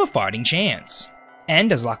Randall, they have a fighting chance.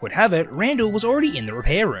 And as luck would have it, Randall was already in the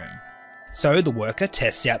repair room. So the worker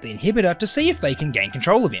tests out the inhibitor to see if they can gain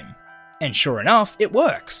control of him. And sure enough, it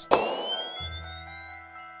works.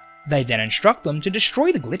 They then instruct them to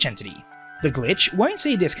destroy the glitch entity. The glitch won't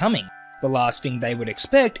see this coming. The last thing they would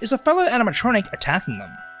expect is a fellow animatronic attacking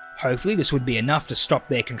them. Hopefully this would be enough to stop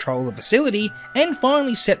their control of the facility and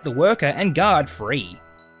finally set the worker and guard free.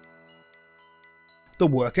 The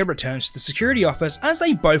worker returns to the security office as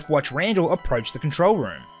they both watch Randall approach the control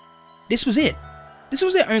room. This was it. This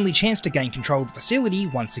was their only chance to gain control of the facility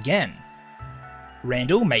once again.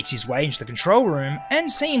 Randall makes his way into the control room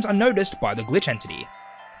and seems unnoticed by the glitch entity.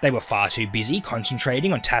 They were far too busy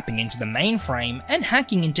concentrating on tapping into the mainframe and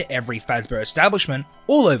hacking into every Fazbear establishment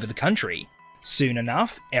all over the country. Soon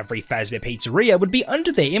enough, every Fazbear pizzeria would be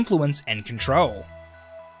under their influence and control.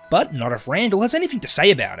 But not if Randall has anything to say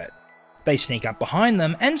about it. They sneak up behind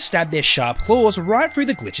them and stab their sharp claws right through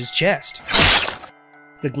the glitch's chest.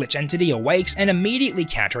 The glitch entity awakes and immediately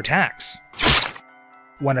counterattacks.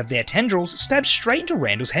 One of their tendrils stabs straight into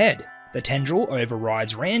Randall's head. The tendril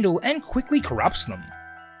overrides Randall and quickly corrupts them.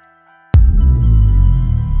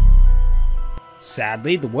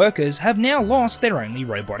 Sadly, the workers have now lost their only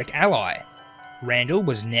robotic ally. Randall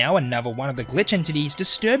was now another one of the glitch entity's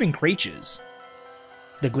disturbing creatures.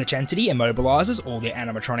 The glitch entity immobilizes all their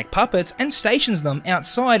animatronic puppets and stations them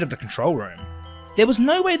outside of the control room. There was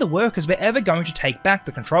no way the workers were ever going to take back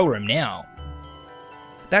the control room now.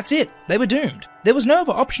 That's it, they were doomed. There was no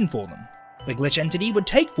other option for them. The glitch entity would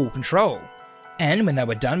take full control. And when they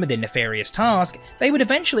were done with their nefarious task, they would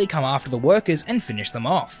eventually come after the workers and finish them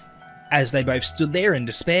off. As they both stood there in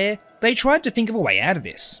despair, they tried to think of a way out of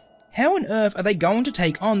this. How on earth are they going to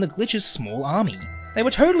take on the glitch's small army? They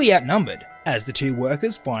were totally outnumbered. As the two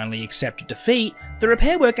workers finally accepted defeat, the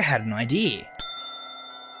repair worker had an idea.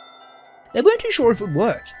 They weren't too sure if it would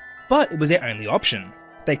work, but it was their only option.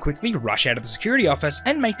 They quickly rush out of the security office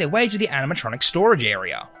and make their way to the animatronic storage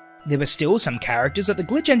area. There were still some characters that the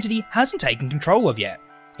glitch entity hasn't taken control of yet.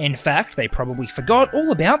 In fact, they probably forgot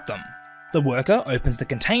all about them. The worker opens the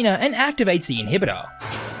container and activates the inhibitor.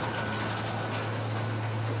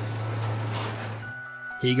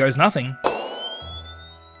 Here goes nothing.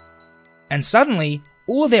 And suddenly,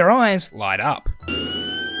 all of their eyes light up.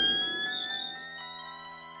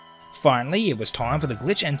 Finally, it was time for the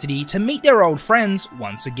glitch entity to meet their old friends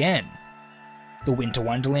once again. The Winter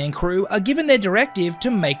Wonderland crew are given their directive to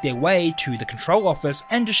make their way to the control office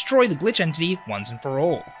and destroy the glitch entity once and for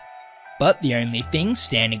all. But the only thing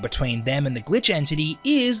standing between them and the glitch entity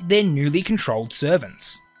is their newly controlled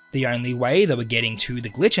servants. The only way they were getting to the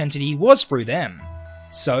glitch entity was through them.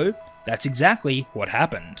 So, that's exactly what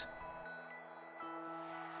happened.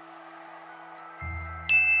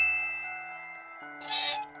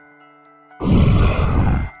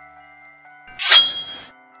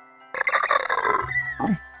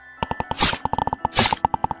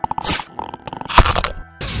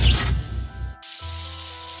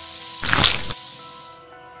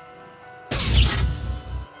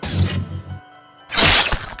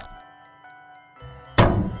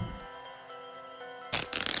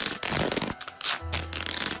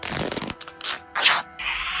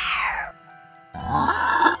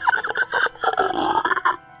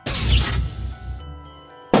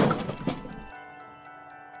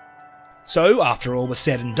 So, after all was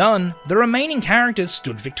said and done, the remaining characters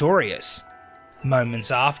stood victorious. Moments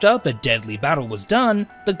after the deadly battle was done,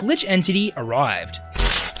 the glitch entity arrived.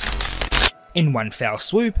 In one foul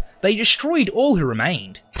swoop, they destroyed all who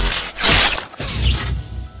remained.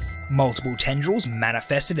 Multiple tendrils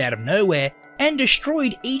manifested out of nowhere and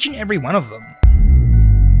destroyed each and every one of them.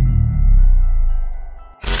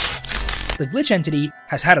 The glitch entity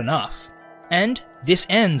has had enough, and this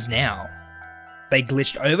ends now. They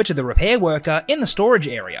glitched over to the repair worker in the storage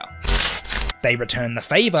area. They returned the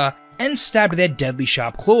favour and stabbed their deadly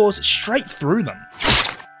sharp claws straight through them.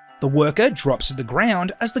 The worker drops to the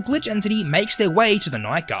ground as the glitch entity makes their way to the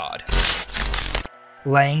night guard.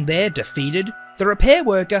 Laying there defeated, the repair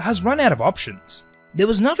worker has run out of options. There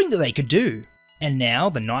was nothing that they could do, and now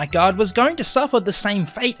the night guard was going to suffer the same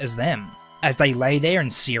fate as them. As they lay there in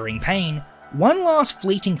searing pain, one last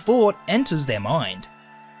fleeting thought enters their mind.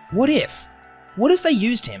 What if? What if they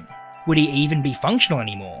used him? Would he even be functional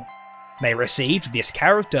anymore? They received this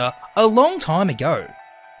character a long time ago.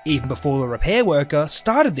 Even before the repair worker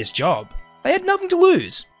started this job, they had nothing to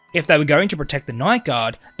lose. If they were going to protect the night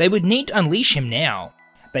guard, they would need to unleash him now.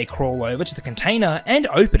 They crawl over to the container and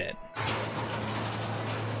open it.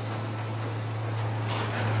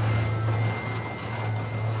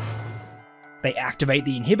 They activate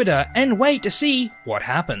the inhibitor and wait to see what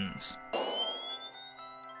happens.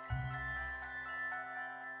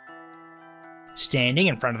 Standing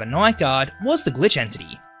in front of the night guard was the glitch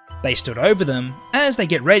entity. They stood over them as they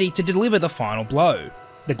get ready to deliver the final blow.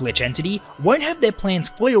 The glitch entity won't have their plans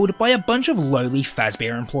foiled by a bunch of lowly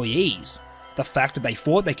Fazbear employees. The fact that they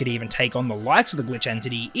thought they could even take on the likes of the glitch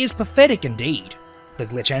entity is pathetic indeed. The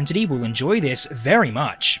glitch entity will enjoy this very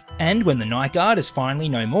much, and when the night guard is finally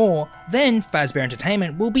no more, then Fazbear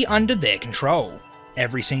Entertainment will be under their control.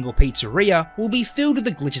 Every single pizzeria will be filled with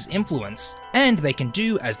the glitch's influence, and they can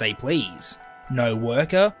do as they please. No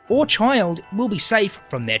worker or child will be safe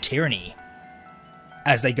from their tyranny.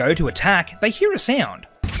 As they go to attack, they hear a sound.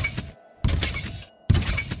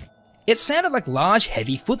 It sounded like large,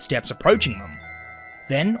 heavy footsteps approaching them.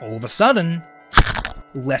 Then, all of a sudden,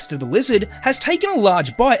 Lester the Lizard has taken a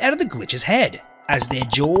large bite out of the glitch's head. As their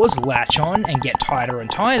jaws latch on and get tighter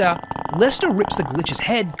and tighter, Lester rips the glitch's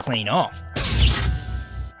head clean off.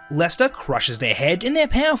 Lester crushes their head in their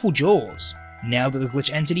powerful jaws. Now that the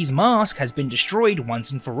glitch entity's mask has been destroyed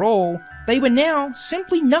once and for all, they were now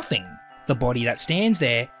simply nothing. The body that stands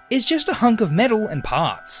there is just a hunk of metal and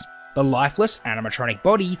parts. The lifeless animatronic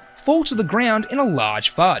body falls to the ground in a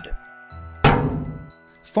large thud.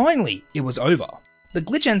 Finally, it was over. The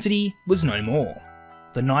glitch entity was no more.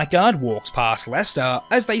 The night guard walks past Lester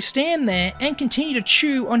as they stand there and continue to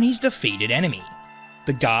chew on his defeated enemy.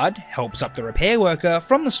 The guard helps up the repair worker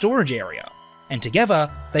from the storage area, and together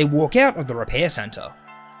they walk out of the repair centre.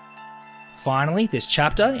 Finally, this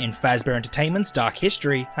chapter in Fazbear Entertainment's dark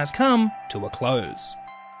history has come to a close.